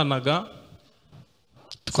twarabanaga,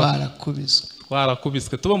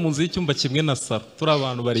 twarakubiswe tuba mu nzu y'icyumba kimwe na saro, turi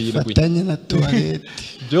abantu barindwi, fatanye na toilette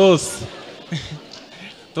byose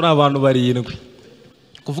turi abantu barindwi.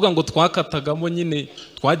 Kuvuga ngo twakatagamo nyine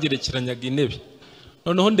twagerekeranyaga intebe.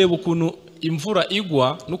 Noneho ndeba ukuntu imvura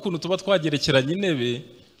igwa n'ukuntu tuba twagerekeranye intebe,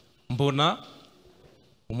 mbona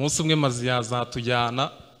umunsi umwe mazi yazatujyana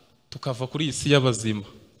tukava kuri iyi si y'abazima.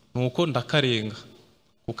 Nuko ndakarenga.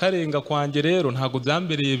 Kukarenga kwanjye rero ntago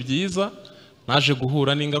byambereye byiza, naje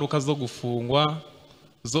guhura n'ingaruka zo gufungwa.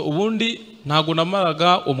 Ubundi ntago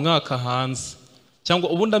namaraga umwaka hanze, cyangwa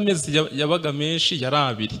ubundi amezi yabaga menshi yari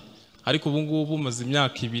 2, ariko ubu ngubu maze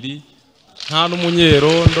imyaka 2 nta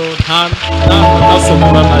n'umunyerondo,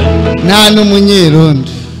 nta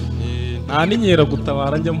n'umunyerondo, nta n'inkera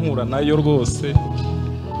gutabara njya mpura nayo rwose.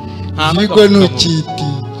 Vigo nukiti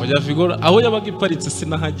oya Vigo aho yabaga iparitse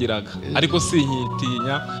sinahagiraga, ariko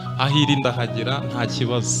sinkitinya, ahiri ndahagera nta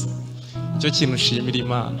kibazo. Icyo kintu nshimira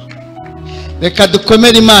Imana. Reka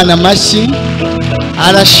dukomere Imana amashyi.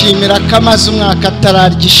 Arashimira ko amaze umwaka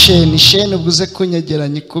atararya isheni. Isheni ubuze kunyegera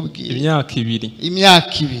nyikubwira. Imyaka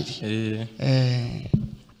 2.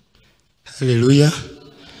 Haleluya,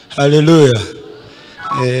 haleluya.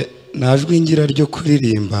 Najwi ngira ryo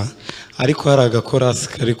kuririmba, ariko hari agakorasi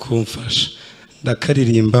kari kumfasha.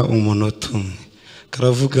 Ndakaririmba umunota umwe.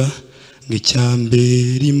 Karavuga ngo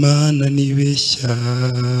icyambere Imana nibeshya,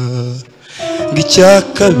 ngo icya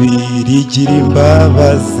kabiri igira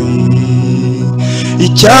imbabazi,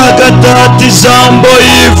 icya gatatu ijambo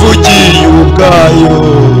yivugiye ubwayo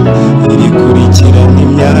irikurikirana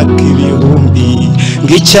imyaka 1000.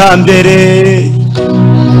 Ngo icya mbere,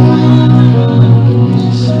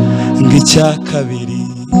 ngo icya kabiri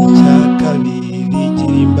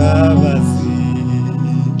igira imbabazi,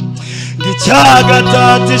 ngo icya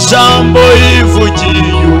gatatu ijambo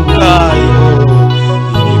yivugiye ubwayo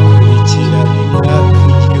irikurikirana imyaka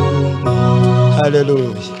 1000.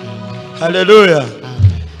 Haleluya, haleluya.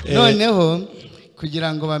 Noneho kugira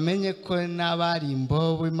ngo bamenye ko n'abari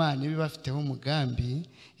imbobo Imana ibafiteho umugambi,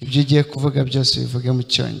 ibyo ugiye kuvuga byose bivuge mu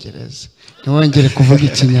Cyongereza, ntiwongere kuvuga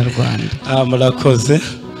Ikinyarwanda. Murakoze.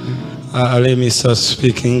 Let me start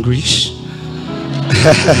speak English.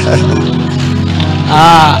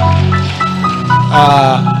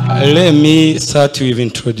 Let me start with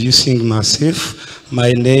introducing myself.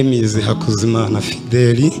 My name is Hakuzimana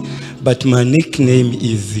Fideli, but my nickname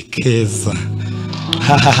is Keza.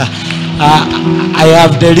 I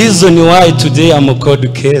have the reason why today I'm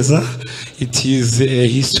called Keza. It is a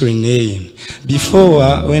history name.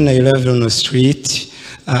 Before, when I lived on the street,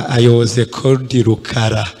 I was called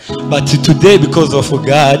Rukara. But today, because of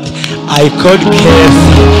God, I called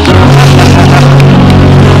Keza.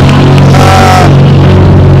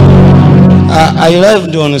 I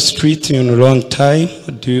lived on the street in a long time.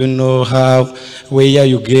 Do you know where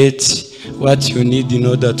you get what you need in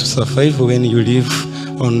order to survive when you live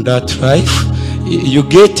on that life? You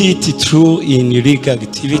get it through illegal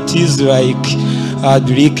activities like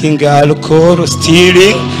drinking alcohol,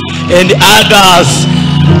 stealing, and others.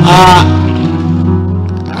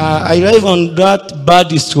 I live on that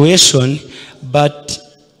bad situation, but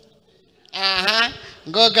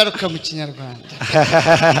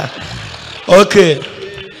okay.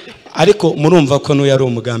 Ariko murumva ko no yari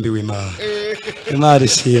umugambi w'Imana. Imana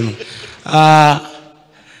ishimwe.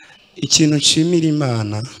 Ikintu nshimira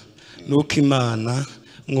Imana nuko Imana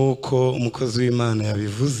nkuko umukozi w'Imana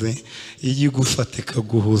yabivuze, iyo igufata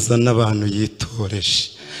ikaguhuza n'abantu yitoreshe.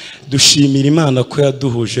 Dushimira Imana ko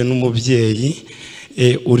yaduhuje n'umubyeyi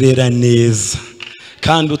urera neza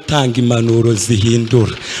kandi utanga impanuro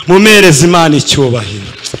zihindura. Mumereze Imana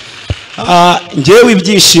icyubahiro. Ngewe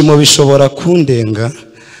ibyishimo bishobora kundenga,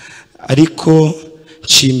 ariko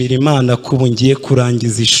nshimira Imana ko ubu ngiye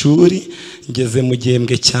kurangiza ishuri ngeze mu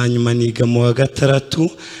gihembwe cya nyuma niga mu wa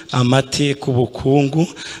gatandatu amateka ubukungu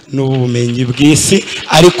n'ubumenyi bw'isi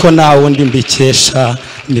ariko nta wundi mbikesha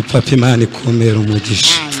ni papa Imana ikumera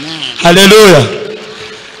umugisha. Haleluya.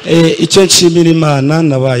 Icyo nshimira Imana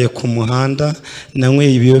nabaye ku muhanda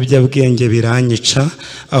nanyweye ibiyobyabwenge biranyica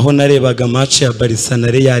aho narebaga match ya Barca na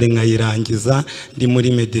Real nkayirangiza ndi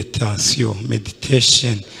muri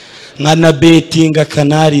meditation nkana betinga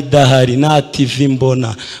kanari idahari na TV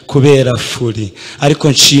mbona kubera furi ariko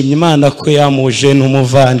nshimye Imana ko yamuje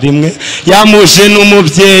n'umuvandimwe yamuje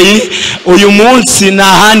n'umubyeyi uyu munsi nta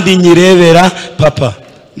handi nyirebera papa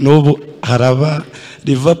n'ubu haraba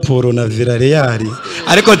Liverpool na Villarreal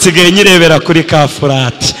ariko nsigaye nyirebera kuri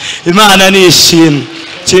Kafurati. Imana nishimye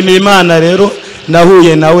nshimye Imana rero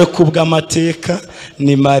nahuye nawe kubw'amateka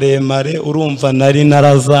ni maremare urumva nari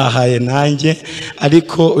narazahaye nanjye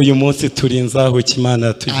ariko uyu munsi turinzahuka Imana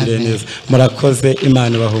yatugire neza murakoze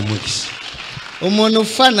Imana ibahe umugisha. Umuntu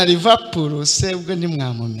ufana Liverpool sebwe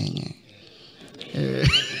ntimwamumenye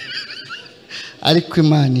ariko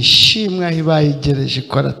Imana ishimwe aho ibayigereje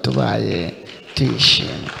ikora tubaye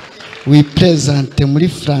tuyishimye wipresente muri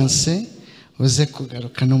France uze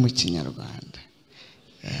kugaruka no mu Kinyarwanda.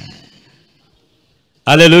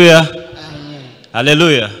 Alléluia.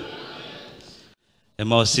 Alléluia. Et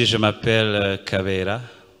moi aussi, je m'appelle Kavera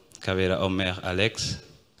Omer Alex.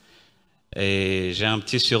 Et j'ai un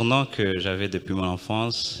petit surnom que j'avais depuis mon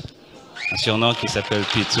enfance. Un surnom qui s'appelle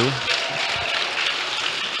Pitou.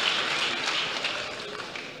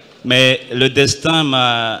 Mais le destin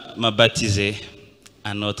m'a baptisé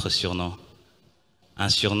un autre surnom. Un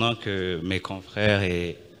surnom que mes confrères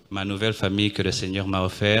et ma nouvelle famille que le Seigneur m'a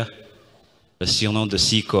offert. Le surnom de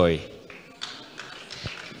Sikoi.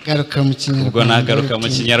 ubwo nagaruka mu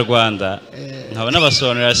Kinyarwanda nkaba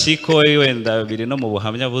nabasobanurira Sikoi wenda biri no mu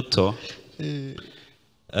buhamya buto.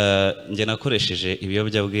 Nge nakoresheje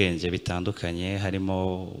ibiyobyabwenge bitandukanye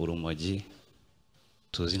harimo urumogi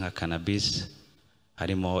tuzi nka cannabis,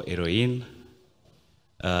 harimo heroine,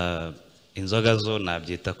 inzoga zo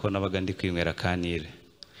nabyita ko nabaga ndi kwinywera kanire.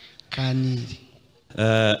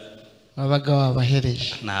 Wabaga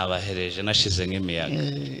wabahereje? Nabahereje nashize nk'imiyaga.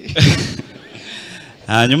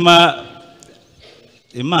 Hanyuma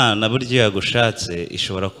Imana buryo yagushatse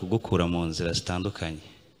ishobora kugukura mu nzira zitandukanye.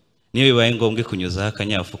 Niyo bibaye ngombwa kunyuzaho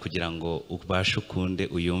akanyafu kugira ngo ubashe ukunde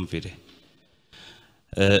uyumvire.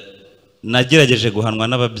 Nagerageje guhanwa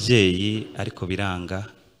n'ababyeyi ariko biranga.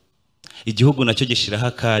 Igihugu nacyo gishiraho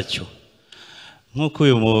akacyo. Nk'uko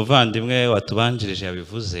uyu muvandimwe watubanjirije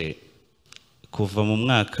yabivuze, kuva mu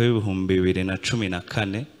mwaka w'ibihumbi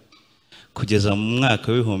 2014 kugeza mu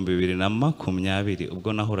mwaka w'ibihumbi 2020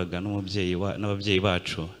 ubwo nahuraga n'ababyeyi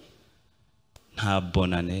bacu, nta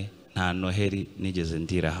bonane nta noheri nigeze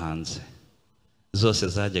ndira hanze. Zose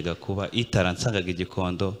zajyaga kuba itaransangaga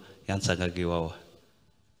igikondo yansangaga iwawa.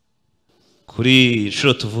 Kuri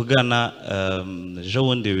inshuro tuvugana ejo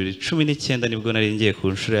bundi 2019 nibwo nari ngiye ku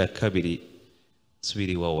nshuro ya kabiri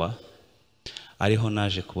subiri iwawa, ariho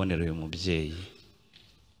naje kubonera uyu mubyeyi.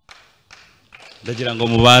 Ndagira ngo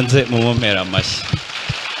mubanze mumumera amashyi.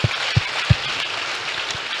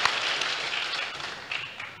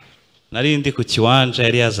 Nari ndi ku kiwanja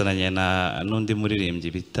yari yazananye na n'undi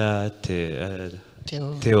muririmbyi bita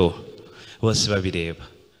Theo, bose babireba.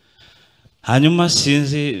 Hanyuma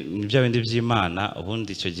sinzi bya bindi by'Imana,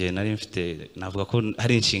 ubundi icyo gihe nari mfite navuga ko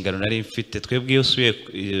hari inshingano nari mfite. Twebwe iyo usuye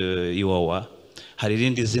iwawa hari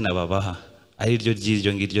irindi zina babaha ari ryo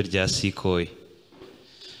ry'iryo ngiryo rya Sikoi.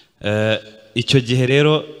 Icyo gihe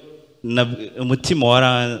rero umutima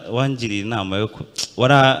wangiriye inama yo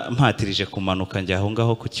warampatirije kumanuka njya aho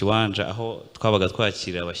ngaho ku kiwanja aho twabaga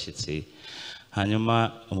twakira abashyitsi.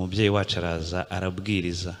 Hanyuma umubyeyi wacu araza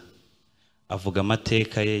arabwiriza, avuga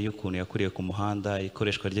amateka ye y'ukuntu yakuriye ku muhanda,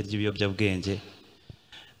 ikoreshwa rye ry'ibiyobyabwenge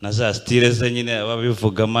na za style ze nyine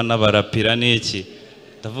ababivugama n'abarapira n'iki.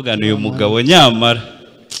 Ndavuga uyu mugabo nyamara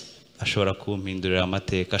ashobora kumpindurira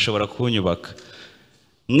amateka, ashobora kunyubaka.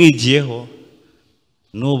 Mwigiyeho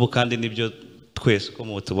n'ubu kandi nibyo twese ko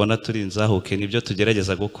mutubona turi nzahuke nibyo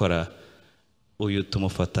tugerageza gukora. Uyu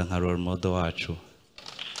tumufata nka role model wacu.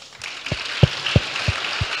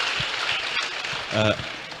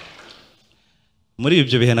 Muri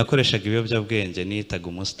ibyo bihe nakoreshaga ibiyobyabwenge nitaga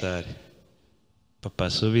umusitari. Papa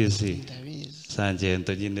subizi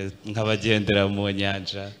sangendo nyine nkabagendera mu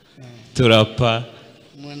nyanja turapa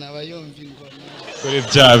umuntu aba yumva ingoma kuri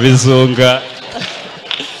bya bizunga.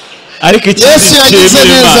 Ariko Yesu yagize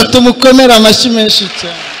neza, tumukomera amashyi menshi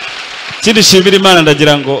cyane. Ikindi nshimira Imana,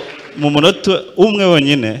 ndagira ngo mu munota umwe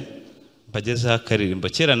wonyine mbagezeho akaririmbo.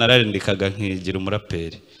 Kera nararindikaga nkigira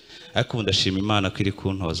umuraperi, ariko ubu ndashima Imana ko iri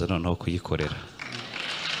kuntoza noneho kuyikorera.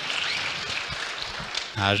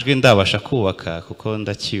 Nta jwi ndabasha kubaka kuko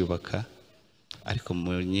ndacyubaka, ariko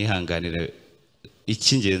munyihanganire,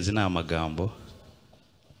 icy'ingenzi ni amagambo.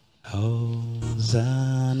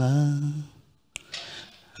 Hozana,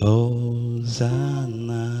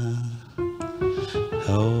 Hozana,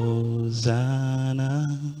 Hozana,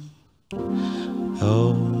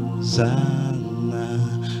 Hozana,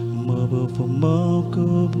 mu buvumo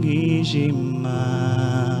bw'umwijima,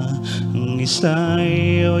 mu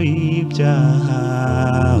isayo y'ibyaha,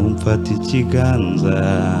 umfata ikiganza,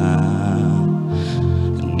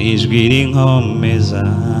 n'ijwi rinkomeza,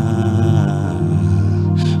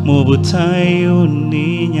 mu butayu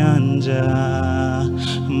n'inyanja,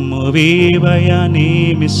 mu bibaya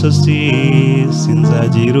n'imisozi,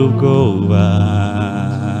 sinzagira ubwoba,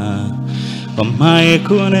 wampaye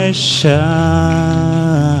kunesha,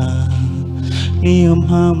 niyo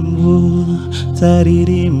mpamvu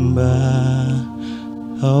nzaririmba.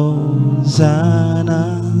 Hozana,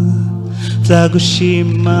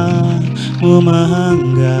 nzagushima mu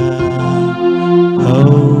mahanga.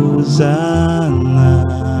 Hozana,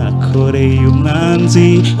 nakoreye umwanzi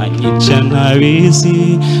anyica ntabizi,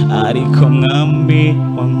 ariko mwami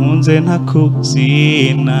wankunze ntakuzi,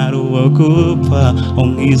 ntari uwo gupfa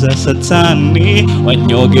umwiza satani,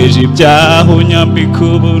 wanyogeje ibyaha unyambika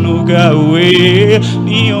ubuntu bwawe,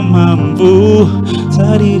 niyo mpamvu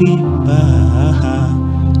nzaririmba.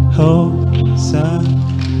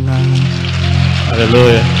 Hozana.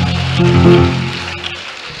 Haleluya.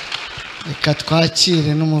 Reka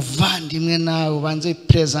twakire n'umuvandimwe nawe ubanze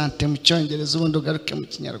presente mu cyongereza ubundi ugaruke mu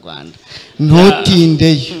kinyarwanda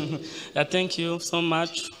ntutindeyo. Thank you so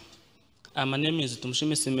much. My name is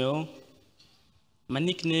Tumushime Simeo. My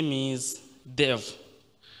nickname is Dev.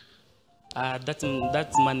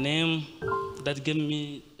 That's my name that gave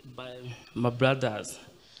me by my brothers.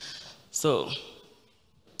 So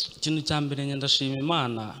ikintu cya mbere ndashima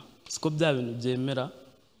Imana siko bya bintu byemera.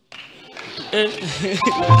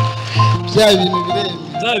 Bya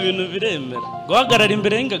bintu biremera guhagarara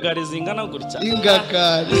imbere y'ingagari zingana gutya.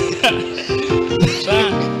 Ingagari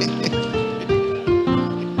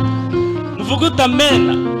muvuga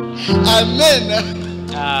utamena. Amena.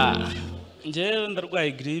 Njyewe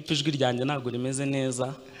ndarwaye grippe, ijwi ryanjye ntabwo rimeze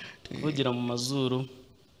neza, kuvugira mu mazuru.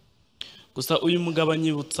 Gusa uyu mugabo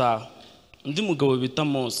anyibutsa undi mugabo bita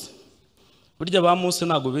Mose. Burya ba Mose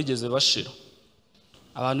ntabwo bigeze bashira.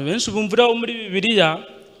 Abantu benshi bumviraho muri Bibiliya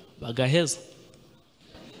bagaheza,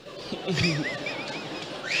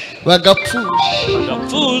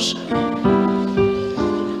 bagapfusha.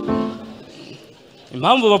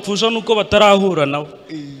 Impamvu bapfusha nuko batarahura nawe.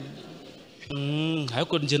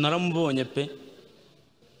 Ariko nje naramubonye pe.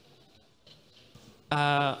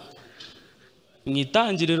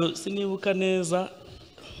 Mwitangiriro sinibuka neza,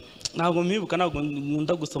 ntabwo mpibuka, ntabwo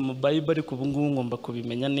nkunda gusoma Bible, ariko ubu ngubu ngomba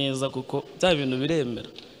kubimenya neza kuko bya bintu biremera.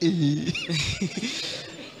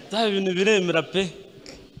 Bya bintu biremera pe.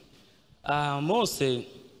 Mose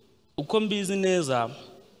uko mbizi neza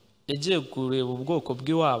yagiye kureba ubwoko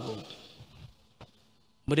bw'iwabo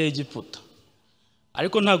muri Egiputa,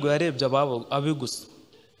 ariko ntabwo yarebye ababo abe gusa,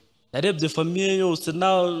 yarebye famiye yose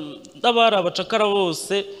n'abari abacakara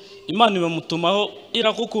bose. Imana ibamutumaho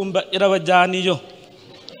irakukumba irabajyana iyo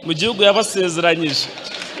mu gihugu yabasezeranyije.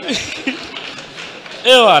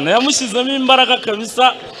 Ewana yamushyizemo imbaraga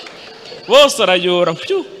kabisa, bose arayora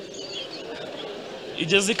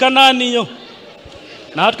igeze i Kanani yo,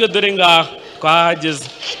 natwe dore ngaha twahageze.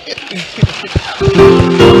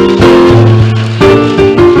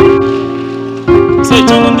 Se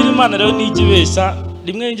cyo ndiri Imana rero nigibeshya,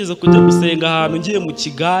 rimwe ngeze kujya gusenga ahantu ngiye mu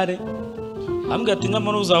kigare, ambwira ati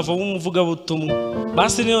nyamara uzava umuvuga butumwa,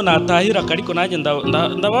 basi niyo natahira ariko nanjye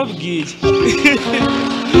ndababwiye.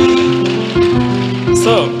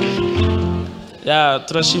 So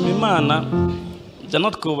turashima Imana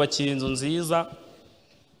jana twubakiye inzu nziza,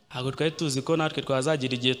 ntabwo twari tuzi ko natwe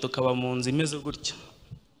twazagira igihe tukaba mu nzu imeze gutya,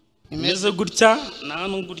 imeze gutya,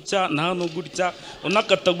 nano gutya, nano gutya,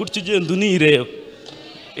 unakata gutya ugenda unireba.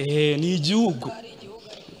 Ni igihugu.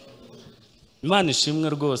 Imana ishimwe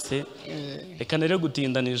rwose. Reka nere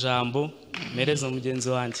gutindana ijambo mereza mugenzi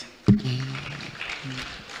wanjye.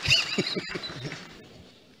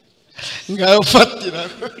 Ngaho fatira.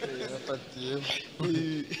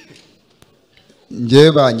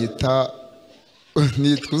 Nge banyita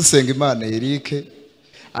nitwa Usengimana Eric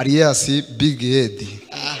alias Big Head.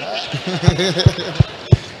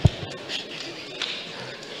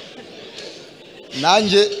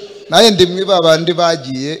 Nanjye ndi mwe babandi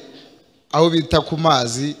bagiye aho bita ku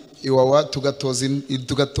mazi iwawa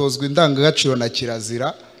tugatozwa indangagaciro na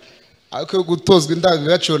kirazira. Ariko gutozwa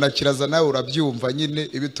indangagaciro na kirazira nawe urabyumva nyine,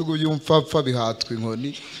 ibitugu by'umupfapfa bihatwa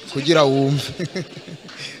inkoni kugira wumve.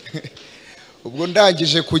 Ubwo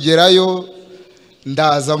ndangije kugerayo,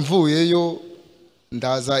 ndaza mvuyeyo,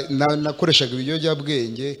 ndaza nakoreshaga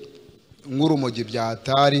ibiyobyabwenge nk'urumogi bya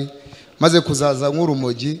hatari, maze kuzaza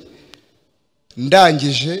nk'urumogi,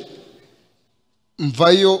 ndangije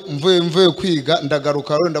mvayo mvuye kwiga,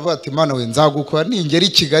 ndagaruka rero ndavuga ati Mana we nzagukora ningera i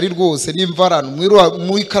Kigali rwose n'imvarano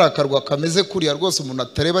mwikarakarwa kameze kuriya rwose umuntu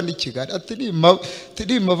atareba ni Kigali, ati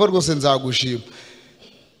nimava rwose nzagushima.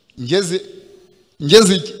 ngeze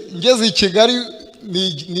i Kigali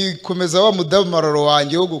nikomeza wa mudamararo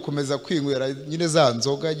wanjye wo gukomeza kwinywera nyine za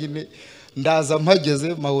nzoga nyine. Ndaza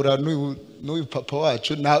mpageze mahura n'uyu papa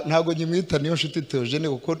wacu, ntago nyimwita niyo nshuti Theogene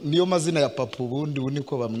kuko niyo mazina ya papa ubundi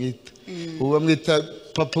niko bamwita. Ubu bamwita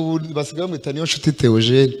papa basigaye bamwita niyo nshuti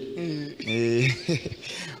Theogene.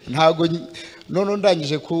 Ntago none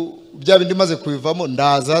ndangije ku bya bindi maze kubivamo,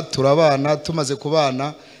 ndaza turabana, tumaze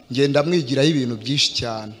kubana ngenda mwigiraho ibintu byinshi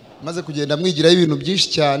cyane. Maze kugenda mwigiraho ibintu byinshi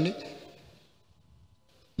cyane,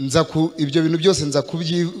 ibyo bintu byose nza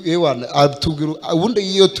kubyiwana atubwira. Ubundi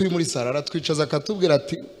iyo turi muri sarara twicaza akatubwira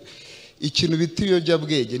ati ikintu bita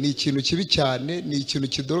ibiyobyabwenge ni ikintu kibi cyane, ni ikintu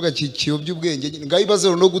kidoroga kiyobya ubwenge. Ngaho ibaze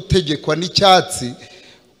no gutegekwa n'icyatsi,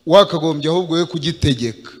 wakagombye ahubwo we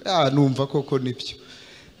kugitegeka. Numva koko nibyo.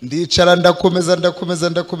 Ndicara ndakomeza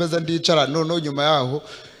ndicara. None nyuma yaho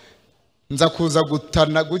nza kuza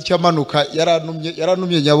gutana gutya manuka,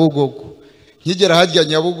 yaranumye Nyabugogo. Nkigera hajya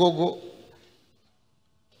Nyabugogo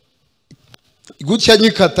gutya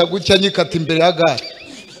nyikata imbere ya gare,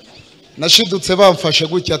 nashidutse bamfashe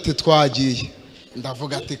gutya ati twagiye.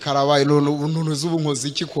 Ndavuga ati karabaye none zubu nkoze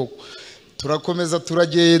iki koko. Turakomeza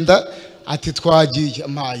turagenda ati twagiye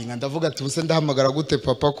amayi. Ndavuga ati buse ndahamagara gute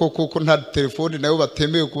papa koko nta telefone nayo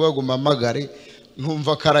batemewe kubaguma amagare.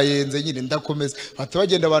 Ntumva karayenze nyine ndakomeza. Ati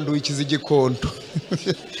bagenda abantu wikiza igikondo.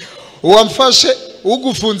 Uwamfashe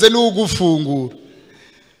ugufunze n'ugufungura.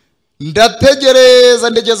 Ndategereza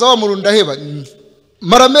ndegeza wa muntu ndaheba.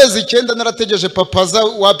 Mara amezi 9 narategereje papa za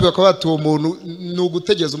wapi bakabati uwo muntu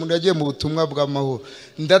nugutegereza umuntu yagiye mu butumwa bw'amahoro.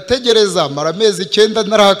 Ndategereza mara amezi 9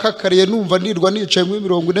 narahakakariye numva nirwa nicaye mu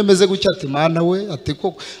 40 meze gutya ati Mana we ati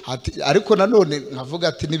koko ariko nanone nkavuga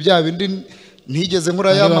ati ni bya bindi ntigeze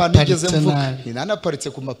nkura y'amana nigeze mvuga ni nanaparitse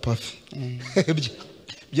ku mapave.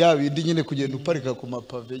 Bya bindi nyine kugenda uparika ku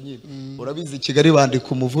mapave nyine. Urabizi Kigali bandika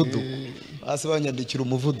umuvuduko. Hasi banyandikira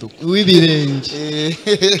umuvuduko w'ibirenge.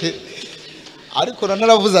 Ariko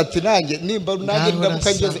naravuze ati nanjye nimba nanjye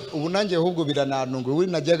ndabuka ngeze ubu nanjye ahubwo birananungwe. We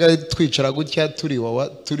najyaga twicara gutya turi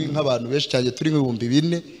nk'abantu benshi cyane, turi nk'ibihumbi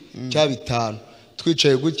 4 cyangwa 5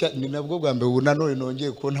 twicaye gutya. Ni nabwo bwa mbere ubu nanone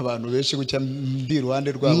nongeye kubona abantu benshi gutya ndi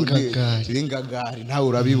iruhande rwabo n'ingagari. Ntawe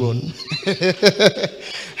urabibona.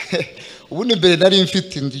 Ubu ni mbere nari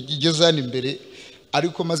mfite igeze hano imbere,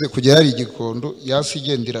 ariko maze kugera ari igikondo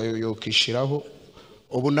yasigendera yokishiraho.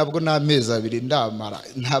 Ubu nabwo nta mezi 2 ndamara,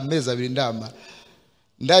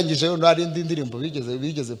 ndangije yo nari indi ndirimbo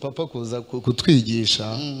bigeze papa kuza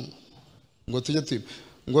kutwigisha ngo tujye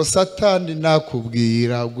ngo Satani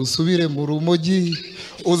nakubwira gusubire mu rumogi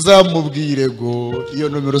uzamubwire ngo iyo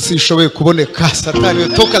nomero sishoboye kuboneka. Satani we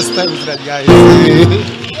toka Satani zirajyaye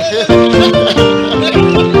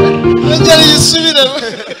ngere yisubire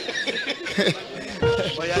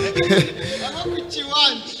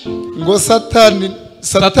ngo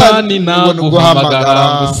Satani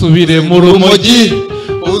naguhamagara gusubire mu rumogi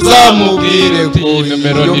uzamubwire ko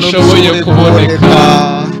nomero nishoboye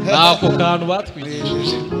kuboneka. Nako kantu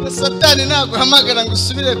batwigishije. Satani naguhamagara ngo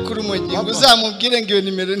usubire ku rumogi ngo uzamubwire ngo iyo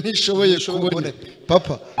nimero ntishoboye kuboneka.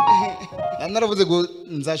 Papa naravuze ngo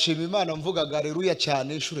nzashima Imana mvuga haleluya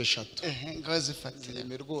cyane inshuro 3. Ngo zifatire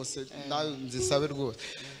me rwose nawe nzisabe rwose.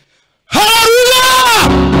 Haleluya!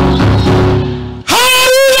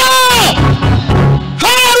 Haleluya!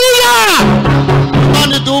 Haleluya!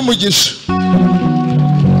 Imana iduhe umugisha.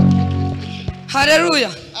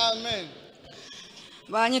 Haleluya. Amen.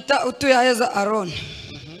 Banyita utuyaheza Aaron.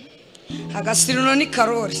 Agasirino ni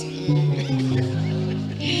Karori.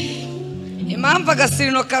 Impamvu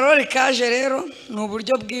agasirino Karori kaje rero ni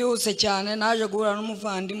uburyo bwihuse cyane. Naje guhura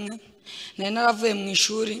n'umuvandimwe nari naravuye mu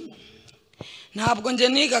ishuri. Ntabwo nje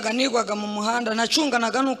nigwaga mu muhanda,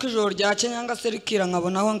 nacunganaga nuko ijoro rya Kenyanga serikira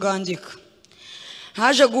nkabona aho ngangika.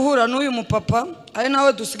 Haje guhura n'uyu mupapa ari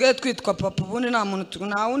nawe dusigaye twitwa papa. Ubundi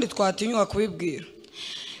nta wundi twatinyuka kubibwira.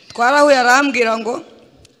 Twarahuye arambwira ngo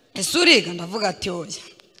ese uriga? Ndavuga ati oya.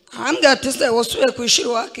 Arambwira ati se wasubiye ku ishuri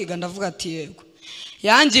wakiga? Ndavuga ati yego.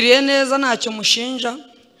 Yangiriye neza ntacyo mushinja,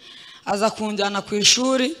 aza kunjyana ku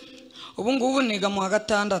ishuri ubu ngubu niga mu wa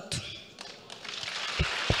gatandatu.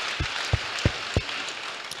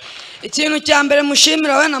 Ikintu cya mbere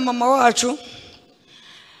mushimira we na mama wacu,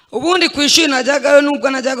 ubundi ku ishuri najyagayo, nubwo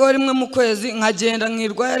najyagaho rimwe mu kwezi nkagenda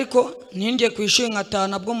nkirwaye, ariko ningiye ku ishuri nkataha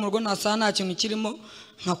nabwo mu rugo nasanga nta kintu kirimo,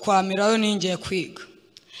 nkakwamirayo ningiye kwiga.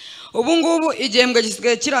 Ubu ngubu igihembwe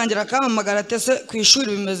gisigaye kirangira akampamagara ati ese ku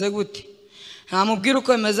ishuri bimeze gute, ntamubwira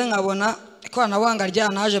uko bimeze, nkabona ikoranabuhanga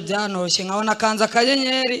ryanaje byanoroshye, nkabona kanza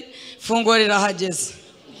akanyenyeri ifunguro rirahageze.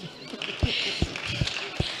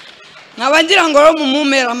 nkaba ngira ngo rero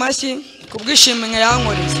mumumera amashyi kubwishimwe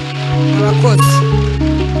yankoreye. Murakoze.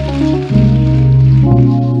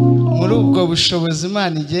 Muri ubwo bushobozi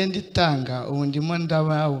Imana igenda itanga, ubu ndimo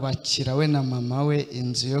ndabubakira we na mama we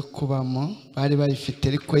inzu yo kubamo, bari bayifite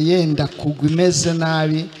ariko yenda kugwa imeze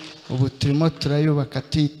nabi, ubu turimo turayubaka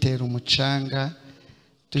tuyitera umucanga,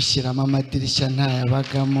 dushyiramo amadirishya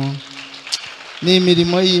ntayabagamo. Ni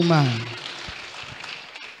imirimo y'Imana.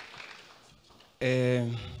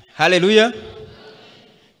 Hallelujah.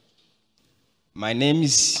 My name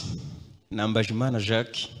is Nambajimana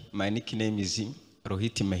Jacques. My nickname is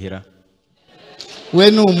Rohiti Mahira.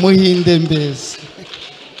 We ni umuhinde mbese.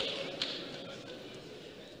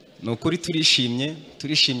 Nukuri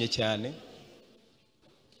turishimye cyane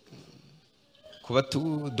kuba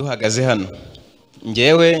duhagaze hano.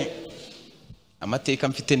 Ngewe amateka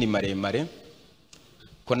mfite ni maremare,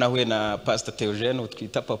 ko nahuye na Pastor THEOGENE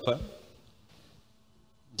utwita papa.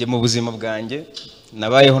 Nge mu buzima bwanjye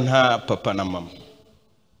nabayeho nta papa na mama,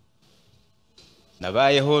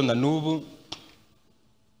 nabayeho na n'ubu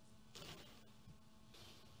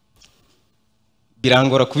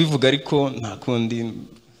birangora kubivuga, ariko nta kundi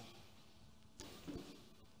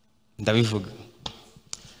ndabivuga.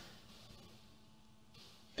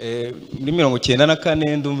 Muri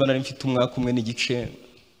 1994 ndumva nari mfite umwaka umwe n'igice,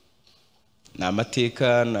 na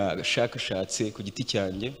amateka na gashakashatse ku giti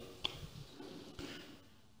cyanjye.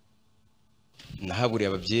 Nahaburiye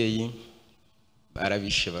ababyeyi,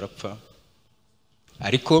 barabishe barapfa,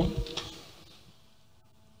 ariko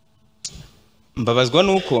mbabazwa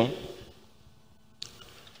nuko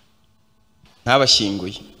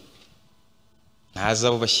ntabashyinguye, ntazi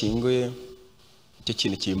abo bashyinguye. Icyo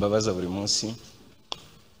kintu kimbabaza buri munsi.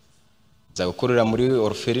 Nza gukorera muri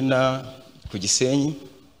orphelina ku Gisenyi,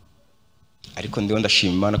 ariko ndiho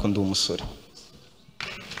ndashima Imana ko ndi umusore.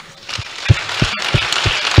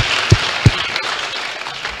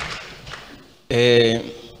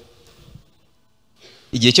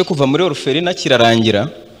 Igihe cyo kuva muri orphelina kirarangira,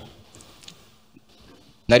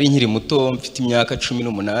 nari nkiri muto mfite imyaka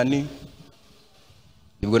 18,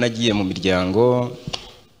 nibwo nagiye mu miryango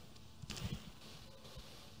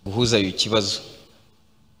guhuza uyu kibazo.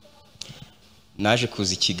 Naje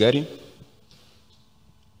kuza i Kigali,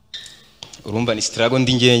 urumva ni struggle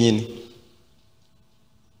ndi ngenyine,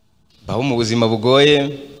 baho mu buzima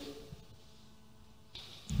bugoye,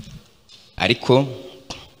 ariko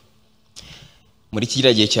muri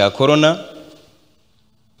kiriya gihe cya corona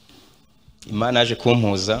Imana yaje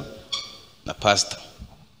kumpuza na pastor.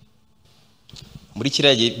 Muri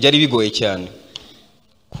kiriya gihe byari bigoye cyane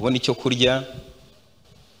kubona icyo kurya,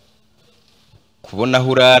 kubona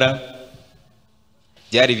aho urara,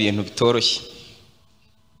 byari ibintu bitoroshye.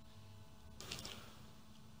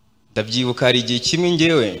 Ndabyibuka hari igihe kimwe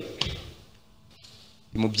ngewe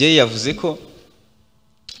umubyeyi yavuze ko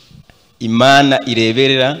Imana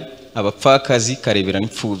ireberera abapfakazi karebera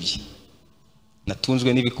n'imfubyi.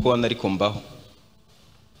 Natunzwe n'ibikona ariko mbaho.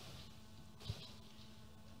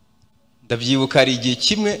 Ndabyibuka hari igihe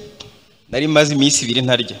kimwe nari maze iminsi 2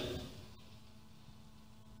 ntarya.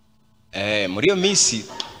 Muri iyo minsi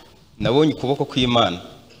nabonye ukuboko kw'Imana.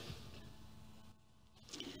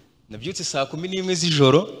 Nabyutse saa 11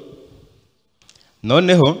 z'ijoro,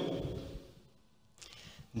 noneho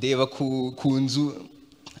ndeba ku nzu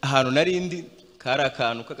ahantu narindi, kari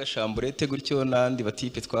akantu k'agashamburete gutyo n'andi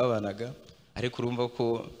batipe twabanaga, ariko urumva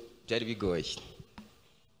ko byari bigoye.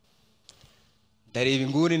 Ndareba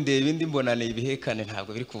inguni, ndeba indi, mbona ni ibihekane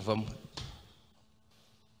ntabwo biri kuvamo.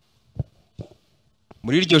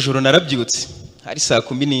 Muri iryo joro narabyutse hari saa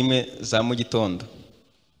 11 za mu gitondo,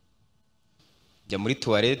 njya muri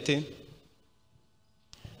toilette.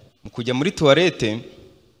 Mu kujya muri toilette,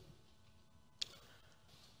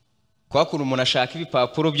 kwa kuntu umuntu ashaka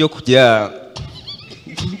ibipapuro byo kujya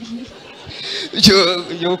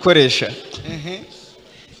byo gukoresha,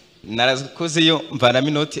 narakozeyo mvanamo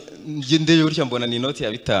inoti, ngendeyo gutya mbona ni inoti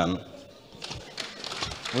ya 5.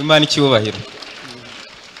 Mu Imana icyubahiro.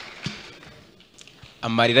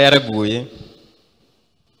 Amarira yaraguye.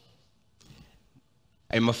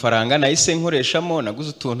 Ayo mafaranga nahise nkoreshamo, naguze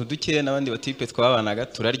utuntu duke n'abandi batipe twabanaga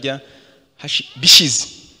turarya, bishize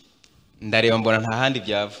ndareba mbona nta handi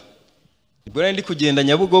byava. Ubwo nari ndi kugenda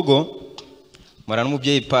Nyabugogo mura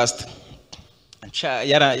n'umubyeyi pastor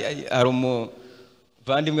hari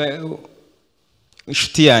umuvandimwe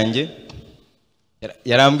inshuti yanjye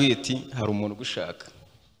yarambwiye ati hari umuntu ugushaka.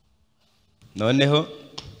 Noneho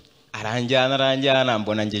aranjyana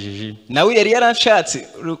mbona ngejeje nawe yari yaranshatse.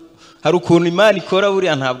 Hari ukuntu Imana ikora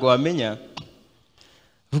buriya ntabwo wamenya.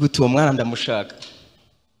 Vuga uti uwo mwana ndamushaka.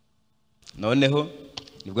 Noneho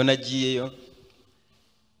nibwo nagiyeyo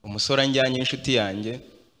umusore anjyanye inshuti yanjye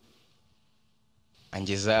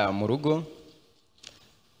angeza mu rugo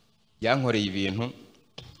yankoreye ibintu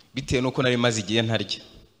bitewe nuko nari maze igihe ntarya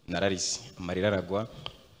nararize amarira aragwa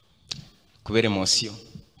kubera emotion.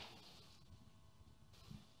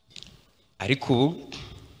 Ariko ubu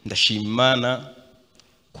ndashima Imana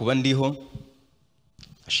kuba ndiho,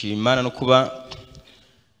 ndashima Imana no kuba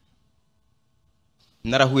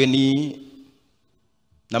narahuye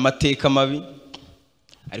n'amateka mabi,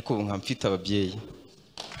 ariko ubu mfite ababyeyi.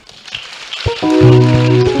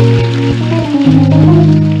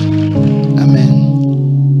 Amen.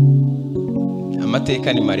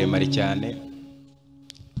 Amateka ni maremare cyane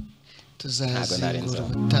tuzazengura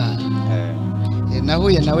ubutaha.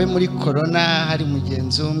 Nahuye nawe muri corona, hari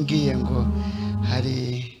mugenzi umbwiye ngo hari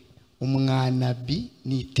umwanabi,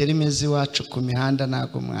 ni terimezi wacu ku mihanda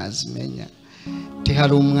ntago mwazimenya.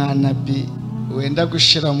 Hari umwanabi wenda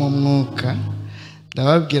gushira mu mwuka,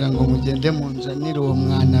 ndababwira ngo mugende munzanire uwo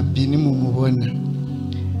mwanabi nimumubona.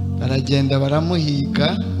 Baragenda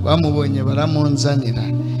baramuhiga, bamubonye baramunzanira.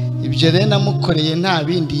 Ibyo rero namukoreye nta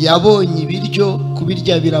bindi, yabonye ibiryo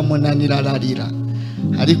kubirya biramunanira ararira.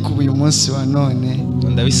 Ariko uyu munsi wa none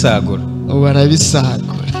ndabisagura, ubu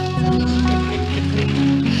arabisagura.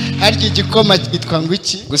 Harya igikoma cyitwa ngo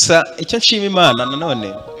iki? Gusa icyo nshima Imana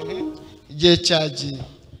nanone igihe cyagiye,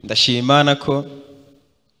 ndashima Imana ko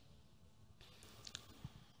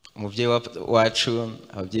umubyeyi wacu,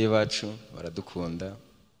 ababyeyi bacu baradukunda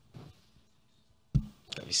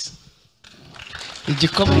kabisa.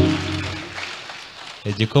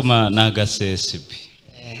 Igikoma n'agasesibi.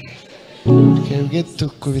 Twebwe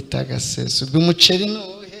tukubita agasesibi. Umuceri ni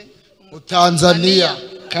uwuhe? Tanzania.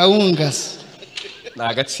 Kawunga se ni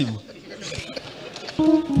agatsima.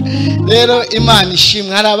 Rero Imana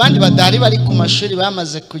ishimwe. Hari abandi badahari bari ku mashuri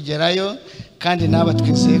bamaze kugerayo, kandi naba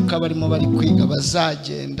twizeye ko abarimo bari kwiga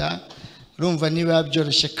bazagenda. Urumva niba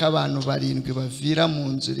byoroshye ko abantu 7 bavira mu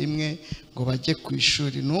nzu rimwe ngo bajye ku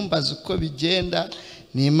ishuri. Numbaza uko bigenda,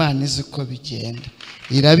 ni Imana izi uko bigenda,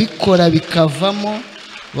 irabikora bikavamo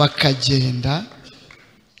bakagenda.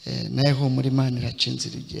 Naho muri Imana iracinze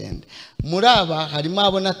rigenda. Muri aba harimo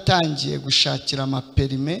abo natangiye gushakira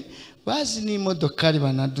amaperime, bazi n'imodokari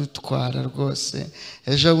banadutwara rwose.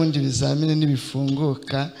 Ejo bundi bizamini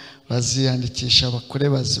nibifunguka baziyandikisha bakure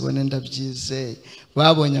bazibone, ndabyizeye.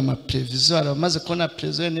 Babonye amaprevision, bamaze kubona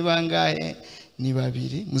prevision ni bangahe? Ni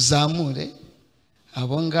 2. Muzamure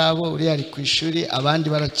abo ngabo. Uri ari ku ishuri, abandi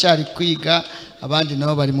baracyari kwiga, abandi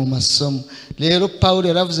nabo bari mu masomo. Rero Paulo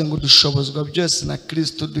yaravuze ngo dushobozwa byose na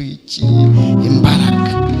Kristo duhikiye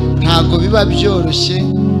imbaraga. Ntago biba byoroshye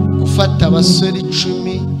gufata abasore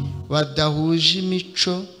 10 badahuje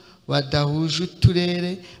imico, badahuje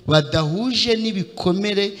uturere, badahuje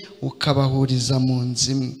n'ibikomere, ukabahuriza mu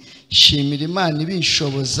nzu imwe. Shimira Imana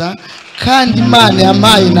ibishoboza, kandi Imana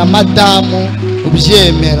yampaye na madamu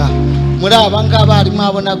ubyemera. Muri aba ngaba harimo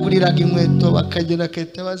abonaguriraga inkweto bakagera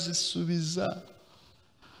kete bazisubiza,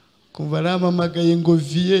 kumva ramamagaye ngo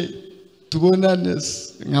vie tubonane,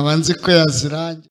 nkabanze ko yaziranye.